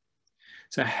people.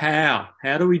 So how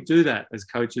do we do that as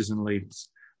coaches and leaders?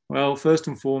 Well, first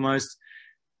and foremost,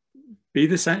 be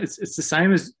the same. It's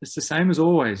the same as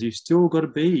always. You've still got to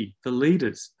be the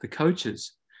leaders, the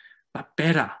coaches, but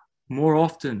better, more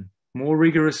often, more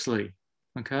rigorously.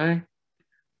 Okay.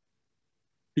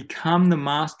 Become the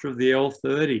master of the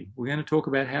L30. We're going to talk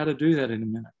about how to do that in a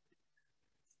minute.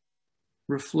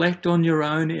 Reflect on your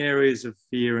own areas of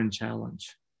fear and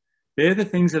challenge. They're the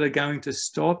things that are going to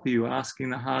stop you asking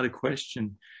the harder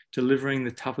question, delivering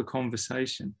the tougher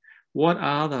conversation. What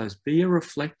are those? Be a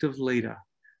reflective leader.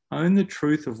 Own the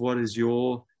truth of what is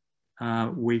your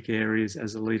weak areas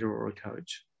as a leader or a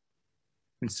coach,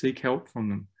 and seek help from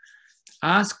them.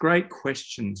 Ask great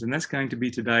questions, and that's going to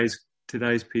be today's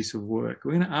piece of work.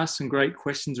 We're going to ask some great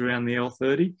questions around the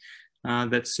L30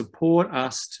 that support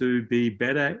us to be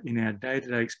better in our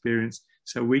day-to-day experience,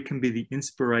 so we can be the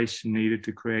inspiration needed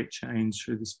to create change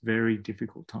through this very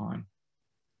difficult time.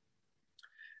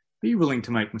 Be willing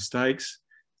to make mistakes.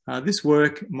 This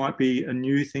work might be a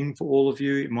new thing for all of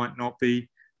you. It might not be,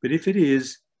 but if it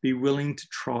is, be willing to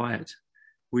try it.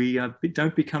 We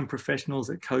don't become professionals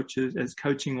as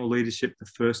coaching or leadership the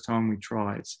first time we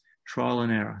try. It's trial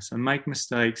and error. So make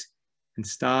mistakes and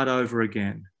start over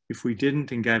again. If we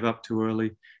didn't and gave up too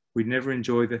early, we'd never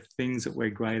enjoy the things that we're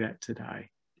great at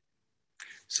today.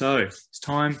 So it's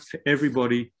time for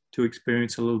everybody to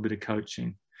experience a little bit of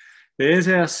coaching. There's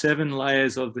our 7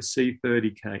 layers of the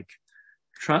C30 cake.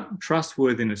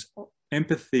 Trustworthiness,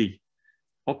 empathy,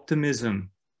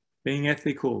 optimism, being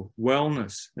ethical,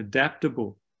 wellness,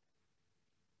 adaptable,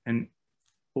 and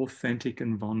authentic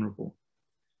and vulnerable.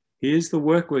 Here's the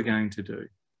work we're going to do.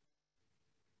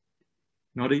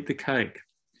 Not eat the cake.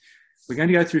 We're going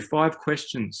to go through 5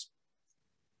 questions,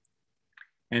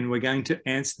 and we're going to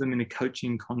answer them in a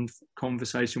coaching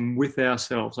conversation with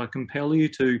ourselves. I compel you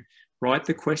to write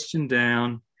the question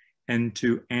down and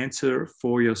to answer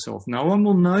for yourself. No one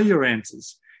will know your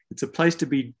answers. It's a place to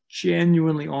be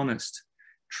genuinely honest,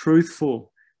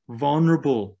 truthful,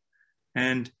 vulnerable,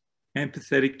 and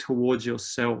empathetic towards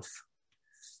yourself.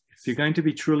 If you're going to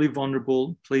be truly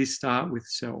vulnerable, please start with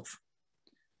self.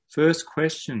 First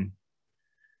question,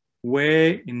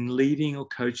 where in leading or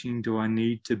coaching do I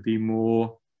need to be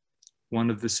more one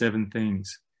of the 7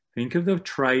 things? Think of the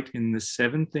trait in the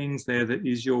 7 things there that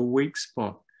is your weak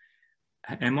spot.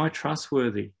 Am I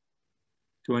trustworthy?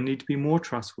 Do I need to be more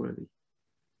trustworthy?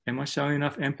 Am I showing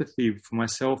enough empathy for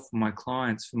myself, for my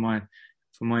clients, for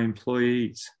my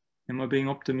employees? Am I being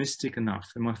optimistic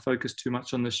enough? Am I focused too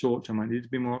much on the short term? I need to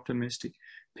be more optimistic.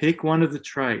 Pick one of the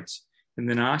traits and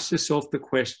then ask yourself the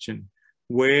question,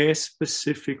 where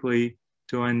specifically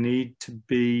do I need to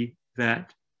be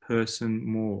that person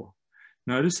more?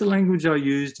 Notice the language I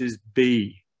used is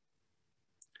be.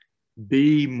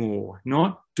 Be more,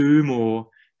 not do more,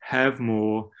 have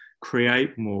more,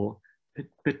 create more,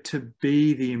 but to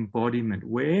be the embodiment.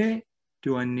 Where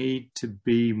do I need to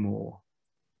be more?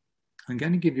 I'm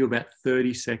going to give you about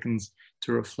 30 seconds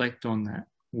to reflect on that.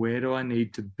 Where do I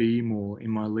need to be more in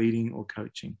my leading or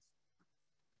coaching?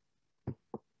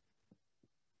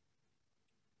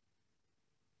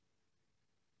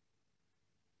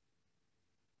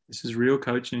 This is Real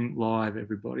Coaching Live,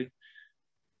 everybody.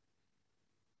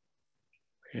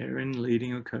 Where in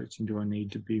leading or coaching do I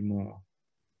need to be more?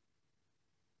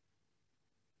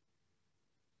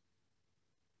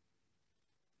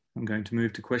 I'm going to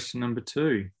move to question number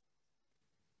 2.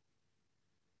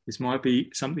 This might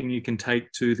be something you can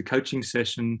take to the coaching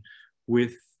session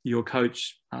with your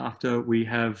coach after we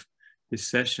have this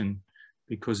session,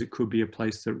 because it could be a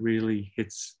place that really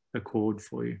hits a chord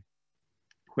for you.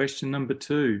 Question number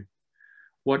 2,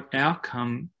 what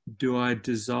outcome do I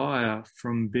desire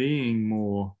from being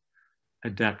more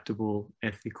adaptable,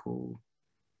 ethical,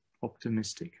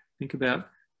 optimistic? Think about,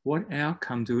 what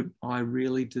outcome do I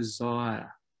really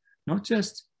desire? Not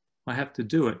just I have to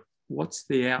do it. What's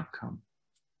the outcome?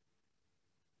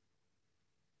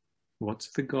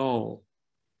 What's the goal?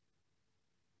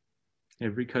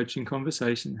 Every coaching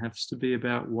conversation has to be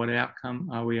about, what outcome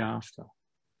are we after?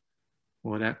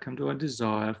 What outcome do I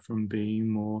desire from being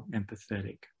more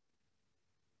empathetic?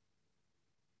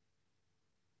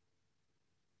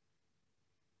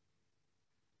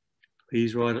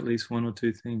 Please write at least 1 or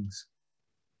 2 things.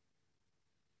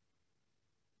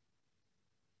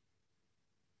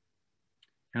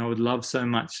 And I would love so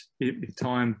much, if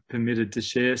time permitted, to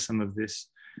share some of this.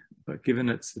 But given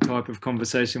it's the type of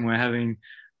conversation we're having,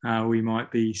 we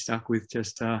might be stuck with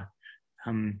just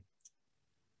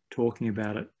talking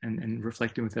about it and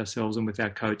reflecting with ourselves and with our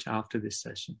coach after this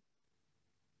session.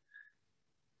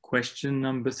 Question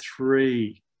number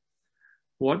 3.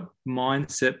 What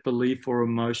mindset, belief, or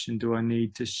emotion do I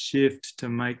need to shift to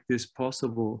make this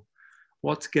possible?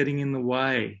 What's getting in the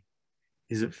way?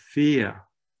 Is it fear?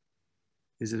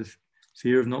 Is it a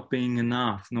fear of not being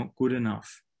enough, not good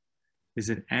enough? Is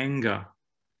it anger?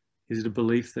 Is it a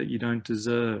belief that you don't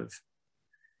deserve?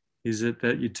 Is it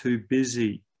that you're too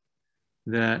busy,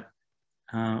 that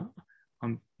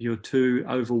you're too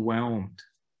overwhelmed?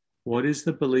 What is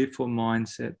the belief or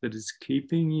mindset that is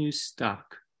keeping you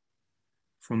stuck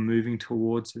from moving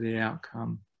towards the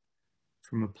outcome,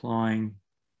 from applying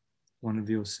one of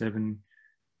your 7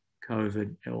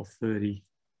 COVID L30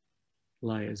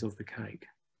 layers of the cake?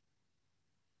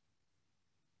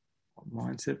 What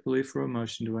mindset, belief, or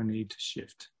emotion do I need to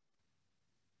shift?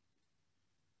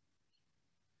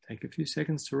 Take a few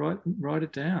seconds to write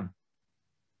it down.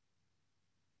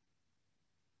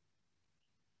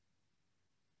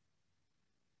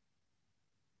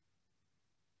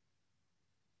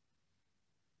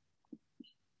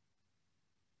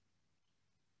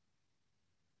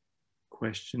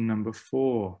 Question number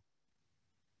 4.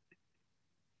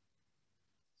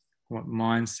 What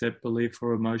mindset, belief,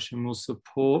 or emotion will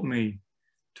support me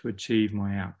to achieve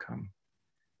my outcome?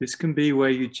 This can be where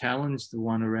you challenge the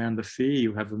one around the fear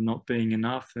you have of not being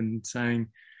enough and saying,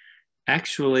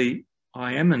 actually,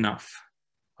 I am enough.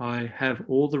 I have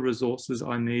all the resources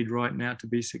I need right now to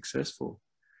be successful.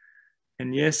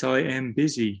 And yes, I am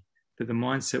busy, but the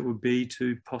mindset would be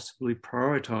to possibly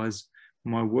prioritize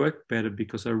my work better,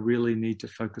 because I really need to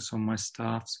focus on my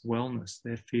staff's wellness.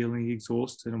 They're feeling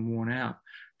exhausted and worn out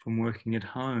from working at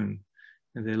home,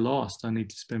 and they're lost. I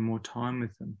need to spend more time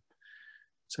with them.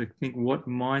 So think, what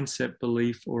mindset,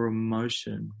 belief, or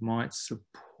emotion might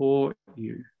support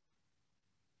you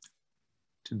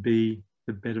to be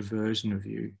the better version of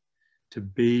you, to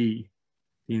be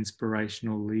the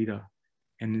inspirational leader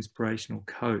and inspirational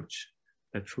coach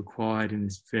that's required in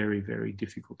this very, very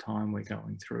difficult time we're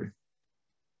going through.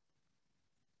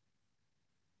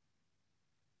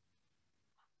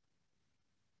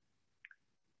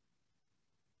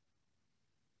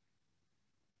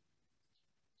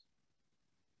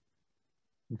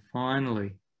 And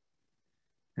finally,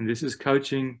 and this is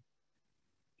coaching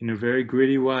in a very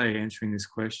gritty way, answering this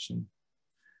question,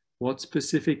 what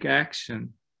specific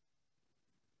action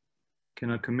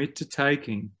can I commit to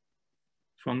taking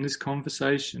from this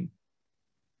conversation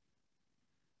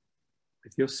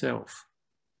with yourself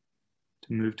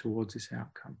to move towards this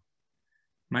outcome?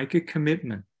 Make a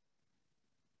commitment.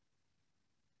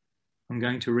 I'm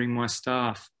going to ring my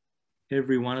staff,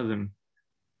 every one of them,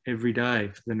 every day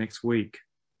for the next week.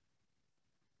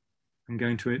 I'm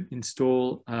going to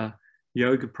install a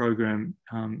yoga program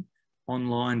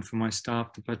online for my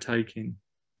staff to partake in.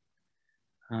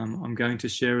 I'm going to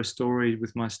share a story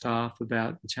with my staff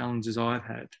about the challenges I've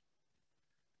had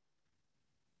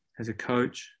as a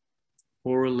coach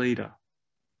or a leader.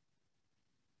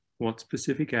 What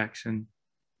specific action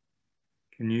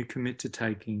can you commit to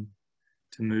taking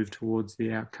to move towards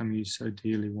the outcome you so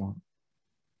dearly want?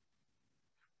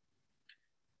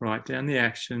 Write down the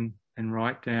action and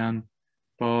write down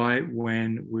by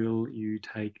when will you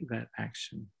take that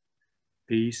action.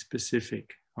 Be specific.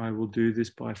 I will do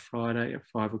this by Friday at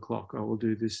 5 o'clock. I will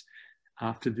do this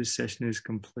after this session is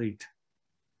complete.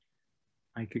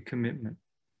 Make a commitment.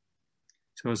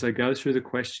 So as I go through the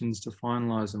questions to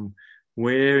finalize them,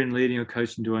 where in leading or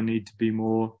coaching do I need to be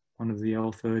more one of the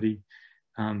L30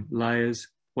 layers?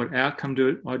 What outcome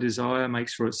do I desire? Make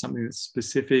sure it's something that's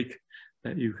specific,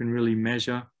 that you can really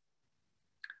measure.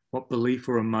 What belief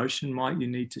or emotion might you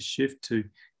need to shift to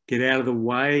get out of the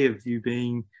way of you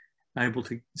being able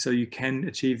to, so you can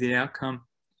achieve the outcome?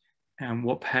 And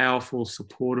what powerful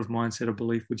supportive mindset or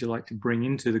belief would you like to bring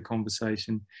into the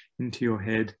conversation, into your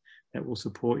head, that will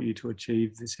support you to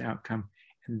achieve this outcome?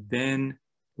 And then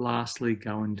lastly,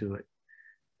 go and do it.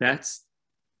 That's,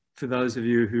 for those of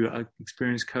you who are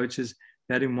experienced coaches,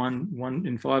 that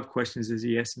in 5 questions is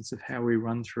the essence of how we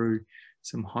run through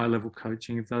some high-level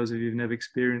coaching. If those of you who've never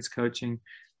experienced coaching,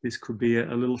 this could be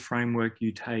a little framework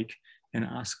you take and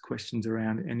ask questions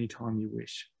around anytime you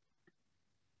wish.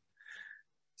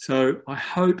 So I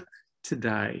hope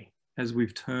today, as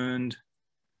we've turned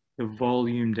the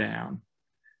volume down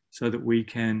so that we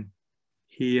can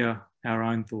hear our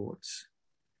own thoughts,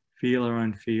 feel our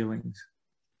own feelings,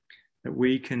 that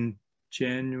we can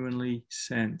genuinely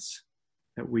sense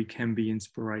that we can be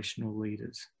inspirational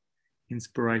leaders,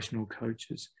 inspirational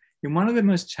coaches. In one of the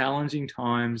most challenging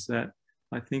times that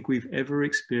I think we've ever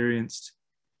experienced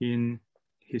in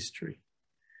history,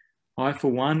 I, for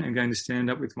one, am going to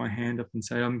stand up with my hand up and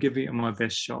say, I'm giving it my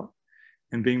best shot.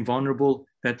 And being vulnerable,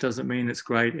 that doesn't mean it's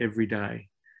great every day.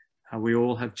 We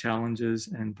all have challenges,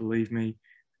 and believe me,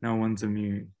 no one's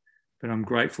immune. But I'm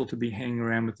grateful to be hanging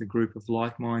around with a group of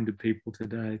like-minded people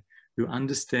today who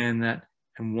understand that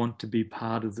and want to be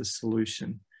part of the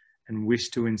solution and wish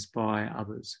to inspire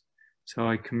others. So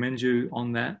I commend you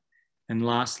on that. And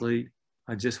lastly,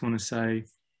 I just want to say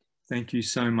thank you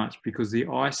so much, because the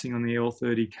icing on the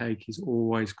L30 cake is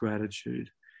always gratitude.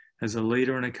 As a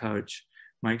leader and a coach,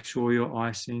 make sure your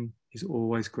icing is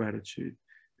always gratitude,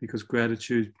 because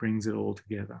gratitude brings it all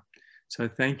together. So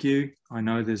thank you. I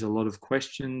know there's a lot of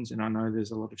questions and I know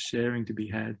there's a lot of sharing to be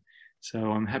had.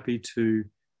 So I'm happy to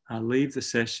leave the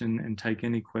session and take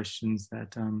any questions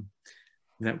that,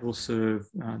 that will serve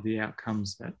the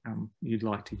outcomes that you'd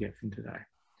like to get from today.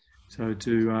 So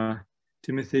to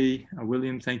Timothy,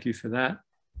 William, thank you for that.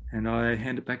 And I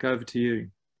hand it back over to you.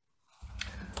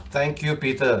 Thank you,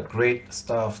 Peter. Great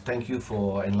stuff. Thank you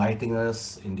for enlightening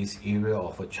us in this area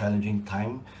of a challenging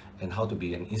time and how to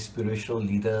be an inspirational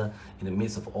leader in the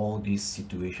midst of all these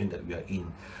situations that we are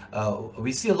in.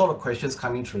 We see a lot of questions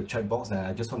coming through the chat box, and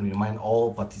I just want to remind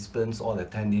all participants, all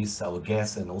attendees, our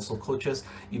guests, and also coaches,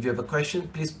 if you have a question,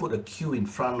 please put a Q in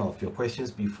front of your questions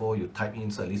before you type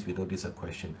in, so at least we know this is a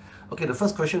question. Okay, the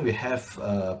first question we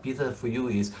have, Peter, for you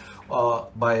is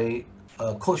by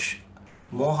Coach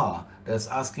Moha, that's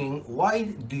asking, why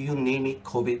do you name it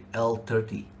COVID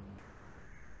L30?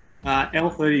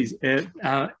 L30 is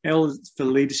L is for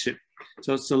leadership.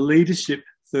 So it's the leadership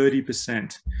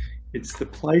 30%. It's the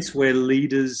place where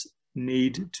leaders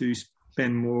need to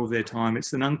spend more of their time.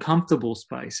 It's an uncomfortable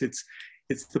space.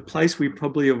 It's the place we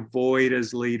probably avoid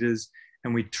as leaders,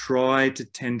 and we try to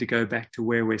tend to go back to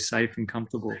where we're safe and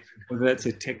comfortable, whether that's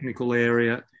a technical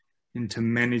area into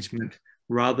management,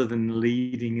 rather than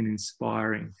leading and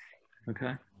inspiring.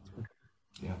 Okay?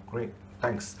 Yeah, great.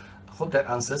 Thanks. I hope that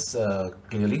answers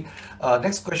clearly.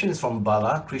 Next question is from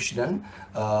Bala Krishnan,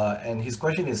 and his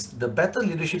question is, the better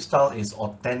leadership style is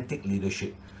authentic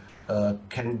leadership.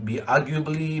 Can be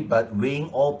arguably, but weighing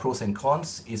all pros and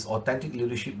cons, is authentic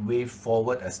leadership way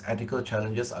forward as ethical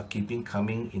challenges are keeping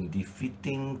coming in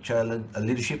defeating challenge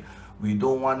leadership? We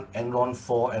don't want Enron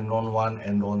 4, Enron 1,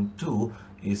 Enron 2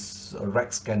 is a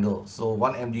wreck scandal. So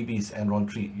 1 MDB is Enron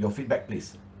 3. Your feedback,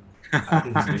 please. I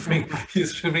think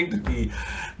he's referring to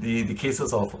the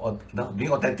cases of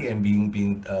being authentic and being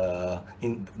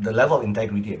in the level of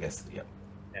integrity, I guess. Yeah.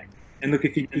 And look,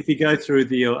 if you go through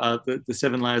the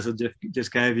 7 layers I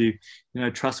just gave you,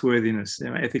 trustworthiness,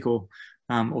 ethical,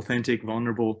 authentic,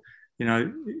 vulnerable,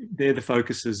 they're the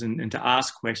focuses, and to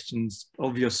ask questions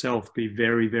of yourself, be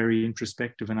very, very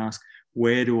introspective and ask,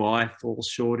 where do I fall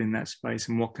short in that space,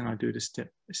 and what can I do to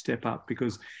step up?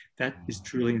 Because that is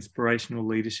truly inspirational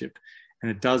leadership.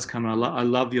 And it does come, I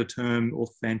love your term,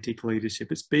 authentic leadership.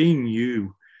 It's being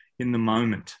you in the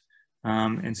moment.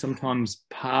 And sometimes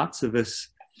parts of us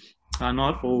are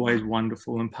not always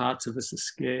wonderful, and parts of us are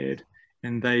scared,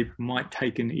 and they might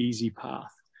take an easy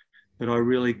path. But I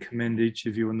really commend each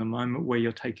of you in the moment where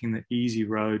you're taking the easy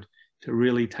road to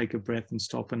really take a breath and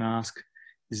stop and ask,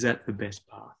 is that the best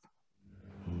path?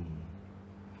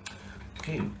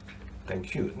 Okay,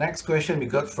 thank you. Next question we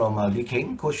got from Lee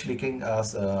King. Coach Lee King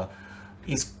asks,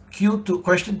 is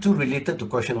question 2 related to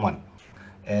question 1?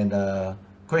 And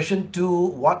question 2,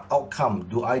 what outcome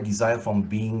do I desire from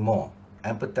being more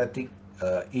empathetic?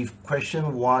 If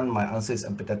question 1, my answer is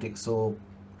empathetic, so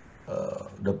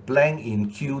the blank in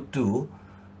Q2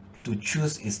 to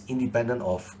choose is independent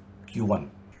of Q1.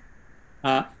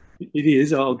 It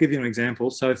is. I'll give you an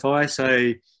example. So if I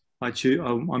say I'm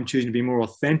choosing to be more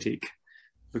authentic,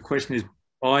 the question is,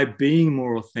 by being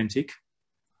more authentic,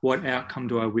 what outcome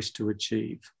do I wish to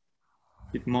achieve?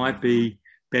 It might be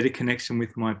better connection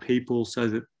with my people so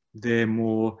that they're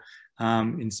more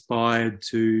inspired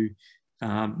to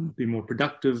be more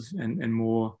productive and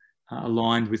more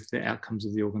aligned with the outcomes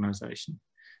of the organization.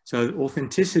 So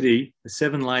authenticity, the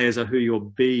 7 layers are who you're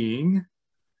being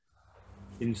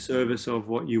in service of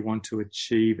what you want to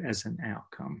achieve as an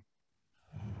outcome.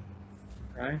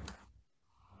 Okay?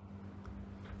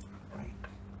 Right.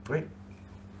 Great.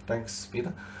 Thanks,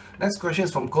 Peter. Next question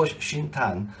is from Coach Shin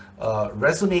Tan.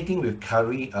 Resonating with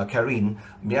Karine,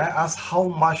 may I ask how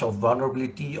much of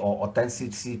vulnerability or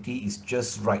authenticity is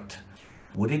just right?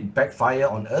 Would it backfire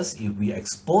on us if we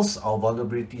expose our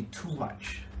vulnerability too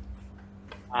much?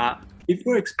 If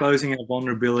we're exposing our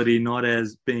vulnerability not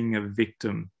as being a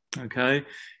victim, okay?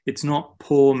 It's not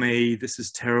poor me, this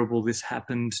is terrible, this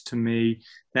happened to me.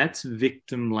 That's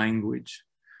victim language.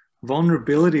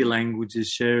 Vulnerability language is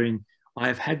sharing, I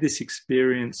have had this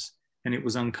experience and it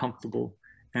was uncomfortable.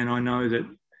 And I know that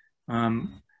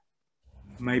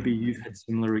maybe you've had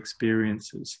similar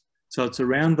experiences. So it's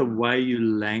around the way you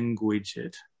language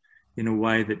it in a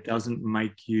way that doesn't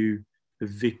make you the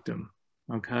victim,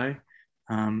 okay?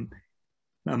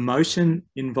 Emotion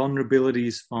in vulnerability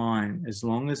is fine as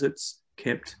long as it's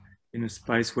kept in a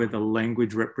space where the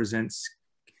language represents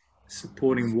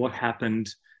supporting what happened,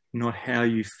 not how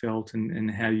you felt and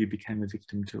how you became a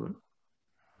victim to it.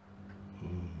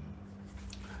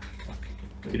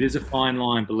 It is a fine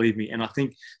line, believe me. And I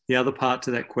think the other part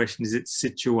to that question is it's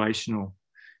situational.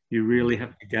 You really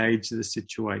have to gauge the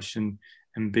situation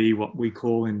and be what we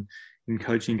call in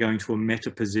coaching going to a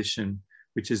meta position,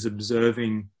 which is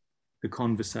observing the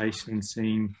conversation and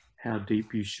seeing how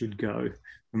deep you should go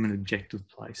from an objective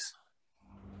place.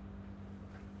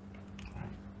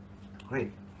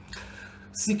 Great.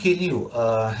 CK Liu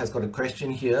has got a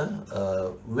question here.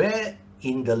 Where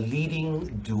in the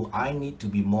leading do I need to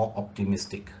be more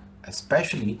optimistic,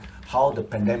 especially how the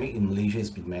pandemic in Malaysia has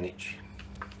been managed?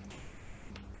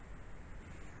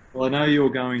 Well, I know you're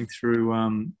going through,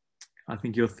 I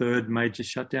think, your 3rd major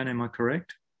shutdown, am I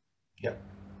correct? Yep.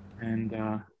 And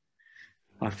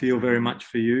I feel very much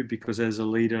for you because as a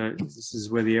leader, this is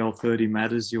where the L30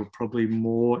 matters. You're probably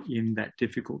more in that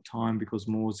difficult time because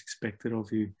more is expected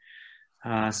of you.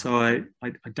 So I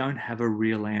don't have a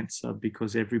real answer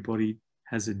because everybody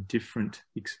has a different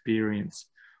experience.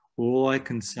 All I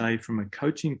can say from a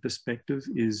coaching perspective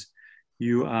is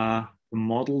you are the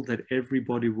model that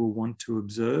everybody will want to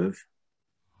observe,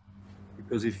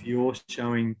 because if you're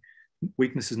showing,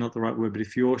 weakness is not the right word, but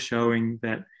if you're showing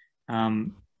that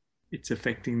it's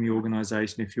affecting the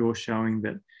organization, if you're showing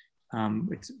that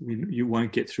you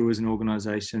won't get through as an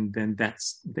organization, then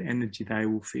that's the energy they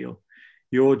will feel.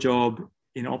 Your job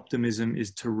in optimism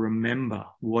is to remember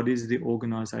what is the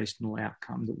organizational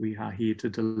outcome that we are here to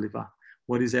deliver.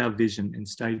 What is our vision, and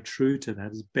stay true to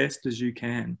that as best as you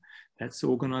can. That's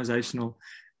organizational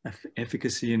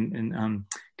efficacy and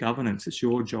governance. It's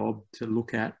your job to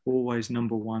look at always,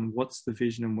 number one, what's the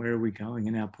vision and where are we going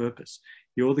and our purpose.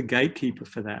 You're the gatekeeper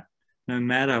for that, no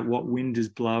matter what wind is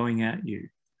blowing at you,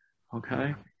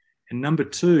 okay? And number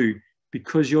 2,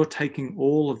 because you're taking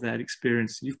all of that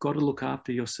experience, you've got to look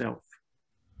after yourself.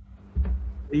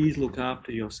 Please look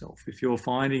after yourself. If you're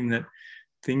finding that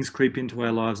things creep into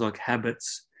our lives like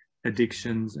habits,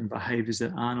 addictions, and behaviors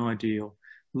that aren't ideal,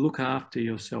 look after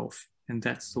yourself. And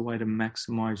that's the way to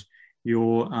maximize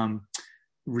your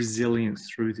resilience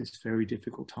through this very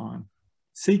difficult time.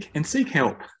 Seek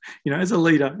help. You know, as a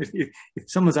leader, if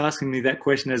someone's asking me that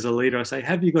question as a leader, I say,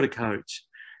 have you got a coach?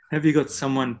 Have you got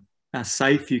someone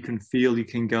safe you can feel you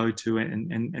can go to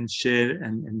and share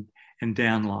and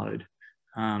download?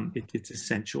 It's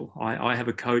essential. I have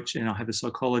a coach and I have a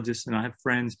psychologist and I have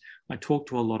friends. I talk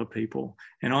to a lot of people,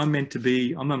 and I'm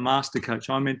a master coach.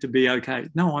 I'm meant to be okay.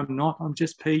 No, I'm not. I'm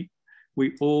just Pete.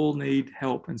 We all need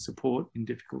help and support in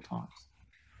difficult times.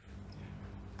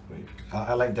 Great.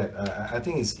 I like that. I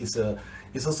think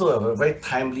it's also a very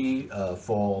timely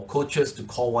for coaches to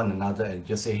call one another and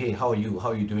just say, hey, how are you? How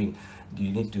are you doing? Do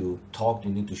you need to talk? Do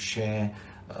you need to share?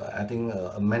 I think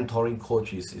a mentoring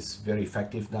coach is very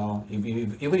effective now.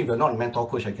 Even if you're not a mentor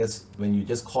coach, I guess when you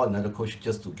just call another coach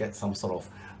just to get some sort of,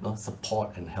 you know,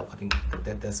 support and help, I think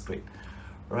that's great.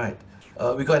 All right.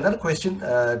 We got another question.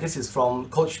 This is from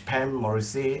Coach Pam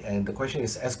Morrissey, and the question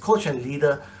is: as coach and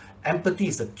leader, empathy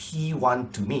is the key one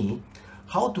to me.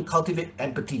 How to cultivate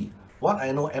empathy? What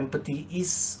I know empathy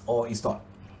is or is not.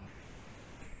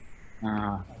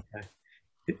 Okay.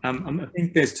 I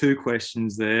think there's two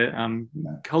questions there.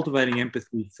 Cultivating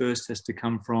empathy first has to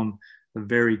come from a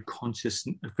very conscious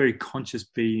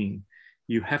being.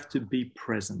 You have to be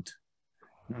present.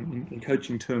 In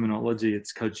coaching terminology,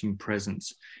 it's coaching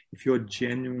presence. If you're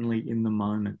genuinely in the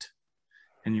moment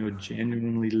and you're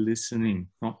genuinely listening,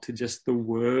 not to just the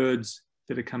words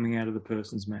that are coming out of the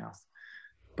person's mouth,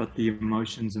 but the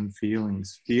emotions and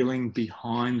feelings, feeling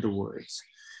behind the words,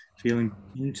 feeling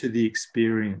into the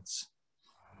experience,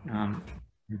 and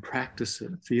practice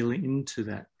it, feeling into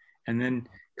that, and then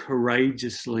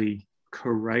courageously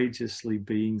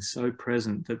being so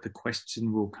present that the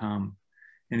question will come.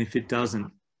 And if it doesn't,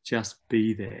 just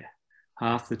be there.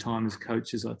 Half the time as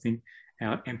coaches, I think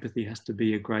our empathy has to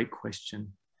be a great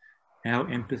question. Our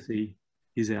empathy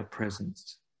is our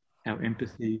presence. Our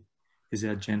empathy is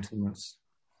our gentleness.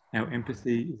 Our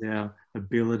empathy is our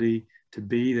ability to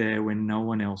be there when no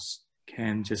one else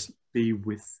can, just be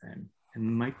with them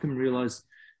and make them realize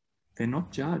they're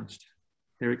not judged.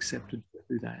 They're accepted for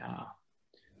who they are.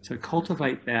 So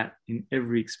cultivate that in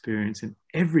every experience, in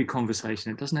every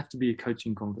conversation. It doesn't have to be a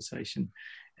coaching conversation.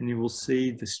 And you will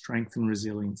see the strength and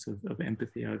resilience of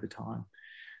empathy over time.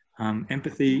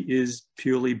 Empathy is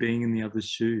purely being in the other's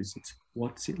shoes. It's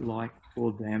what's it like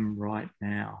for them right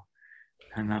now.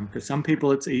 And for some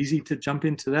people, it's easy to jump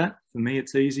into that. For me,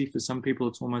 it's easy. For some people,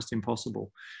 it's almost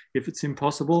impossible. If it's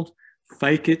impossible,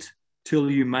 fake it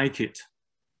till you make it.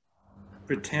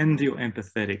 Pretend you're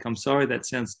empathetic. I'm sorry, that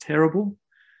sounds terrible.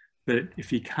 But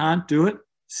if you can't do it,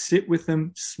 sit with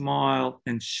them, smile,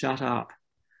 and shut up.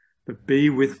 But be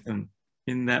with them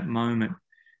in that moment.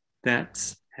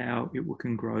 That's how it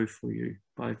can grow for you,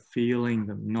 by feeling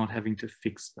them, not having to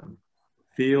fix them.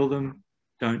 Feel them,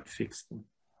 don't fix them.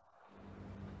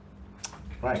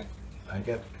 Right. I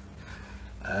get.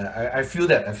 I feel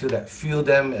that. I feel that. Feel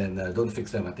them and don't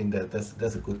fix them. I think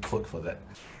that's a good quote for that.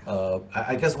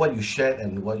 I guess what you shared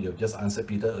and what you've just answered,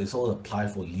 Peter, is all apply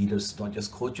for leaders, not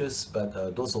just coaches,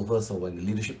 but those of us who are in the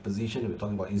leadership position. We're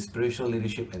talking about inspirational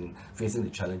leadership and facing the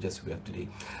challenges we have today.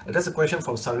 That's a question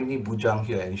from Sarini Bujang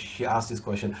here, and she asked this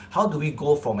question: how do we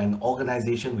go from an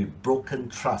organization with broken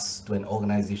trust to an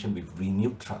organization with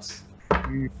renewed trust?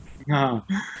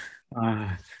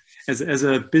 As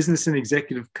a business and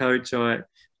executive coach,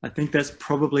 I think that's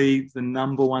probably the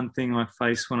number one thing I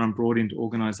face when I'm brought into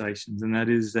organizations, and that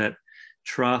is that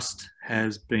trust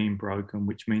has been broken,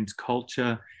 which means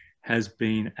culture has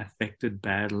been affected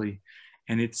badly,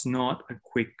 and it's not a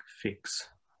quick fix.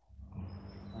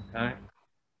 Okay?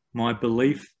 My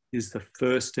belief is the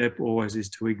first step always is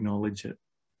to acknowledge it,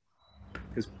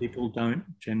 because people don't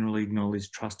generally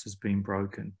acknowledge trust has been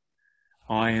broken.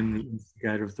 I am the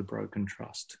instigator of the broken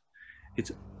trust.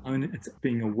 It's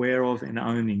being aware of and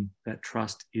owning that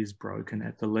trust is broken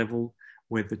at the level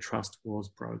where the trust was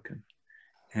broken.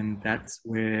 And that's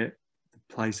where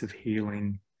the place of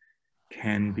healing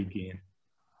can begin.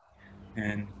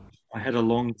 And I had a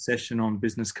long session on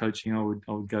business coaching. I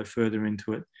would go further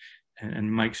into it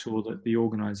and make sure that the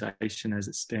organisation as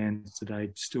it stands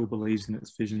today still believes in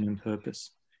its vision and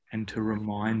purpose, and to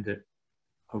remind it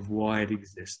of why it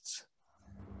exists.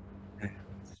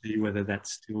 See whether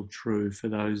that's still true for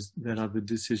those that are the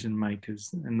decision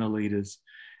makers and the leaders.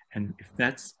 And if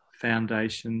that's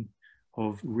foundation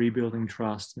of rebuilding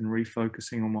trust and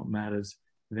refocusing on what matters,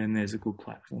 then there's a good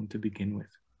platform to begin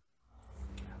with.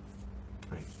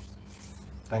 Great.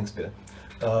 Thanks, Peter.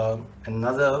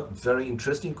 Another very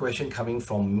interesting question coming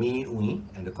from Mei Ui,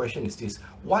 and the question is this: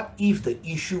 what if the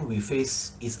issue we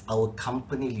face is our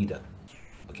company leader?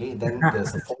 Okay, then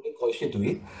there's a following question to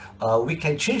it. We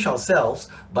can change ourselves,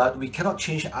 but we cannot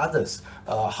change others.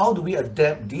 How do we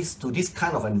adapt to this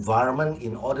kind of environment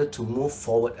in order to move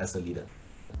forward as a leader?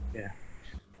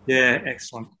 Yeah,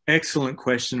 excellent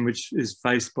question, which is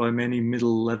faced by many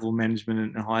middle-level management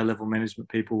and high-level management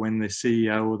people when the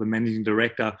CEO or the managing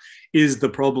director is the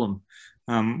problem.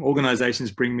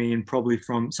 Organizations bring me in probably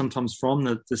sometimes from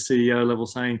the CEO level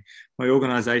saying, my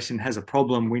organization has a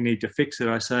problem, we need to fix it.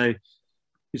 I say,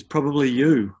 it's probably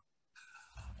you.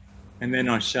 And then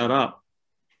I shut up.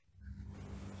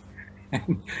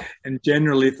 And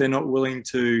generally, if they're not willing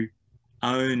to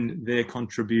own their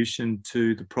contribution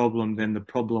to the problem, then the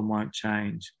problem won't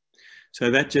change.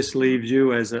 So that just leaves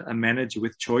you as a manager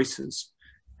with choices.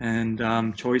 And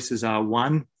choices are: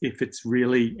 one, if it's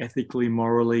really ethically,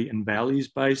 morally, and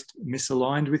values-based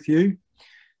misaligned with you,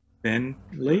 then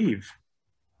leave.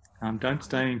 Don't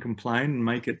stay and complain and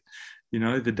make it, you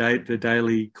know, the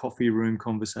daily coffee room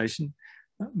conversation.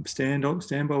 Stand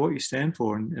by what you stand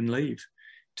for and leave.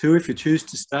 Two, if you choose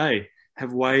to stay,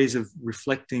 have ways of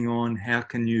reflecting on how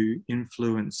can you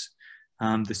influence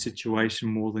the situation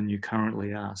more than you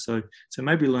currently are. So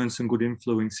maybe learn some good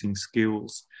influencing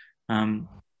skills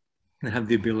that have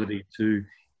the ability to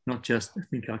not just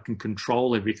think I can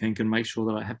control everything and make sure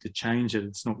that I have to change it,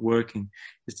 it's not working,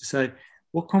 is to say,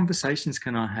 what conversations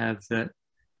can I have that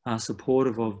are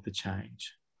supportive of the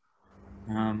change?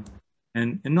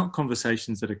 And not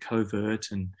conversations that are covert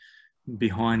and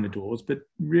behind the doors, but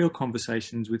real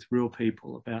conversations with real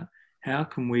people about how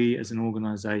can we as an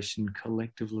organization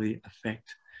collectively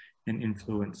affect and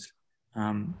influence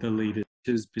the leaders.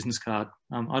 Business card.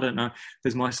 I don't know.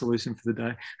 There's my solution for the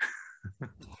day.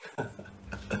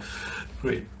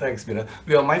 Great, thanks, Peter.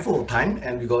 We are mindful of time,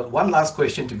 and we got one last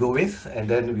question to go with, and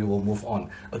then we will move on.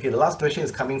 Okay, the last question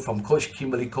is coming from Coach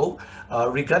Kimberly Cole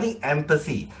regarding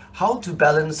empathy. How to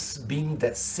balance being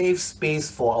that safe space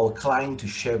for our client to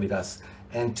share with us,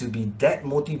 and to be that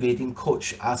motivating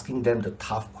coach, asking them the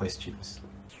tough questions.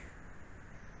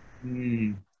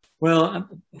 Well,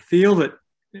 I feel that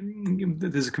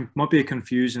might be a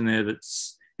confusion there.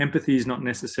 That's empathy is not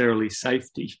necessarily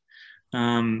safety.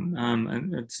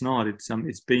 And it's not.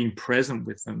 It's being present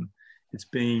with them. It's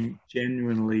being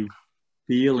genuinely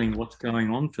feeling what's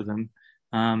going on for them.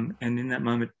 And in that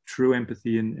moment, true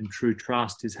empathy and true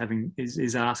trust is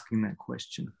asking that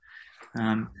question.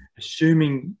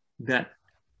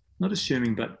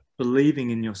 But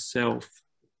believing in yourself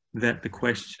that the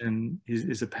question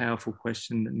is a powerful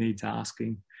question that needs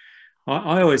asking.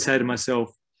 I always say to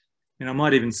myself, and I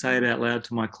might even say it out loud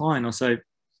to my client, I'll say,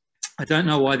 I don't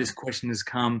know why this question has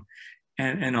come,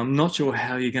 and I'm not sure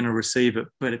how you're going to receive it,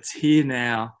 but it's here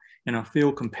now, and I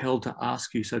feel compelled to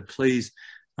ask you. So please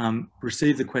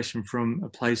receive the question from a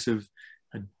place of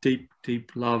a deep,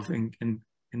 deep love and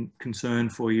concern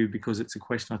for you, because it's a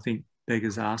question I think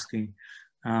beggars asking.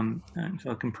 And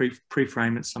so I can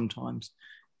pre-frame it sometimes,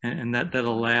 and that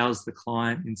allows the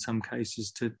client in some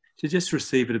cases to just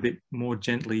receive it a bit more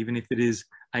gently, even if it is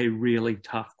a really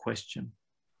tough question.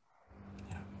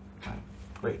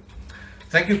 Great.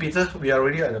 Thank you, Peter. We are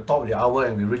already at the top of the hour,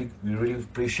 and we really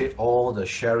appreciate all the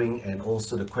sharing and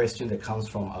also the question that comes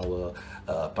from our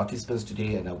participants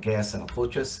today and our guests and our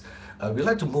coaches. We'd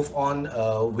like to move on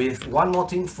with one more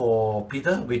thing for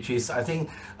Peter, which is, I think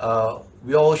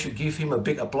we all should give him a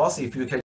big applause if you can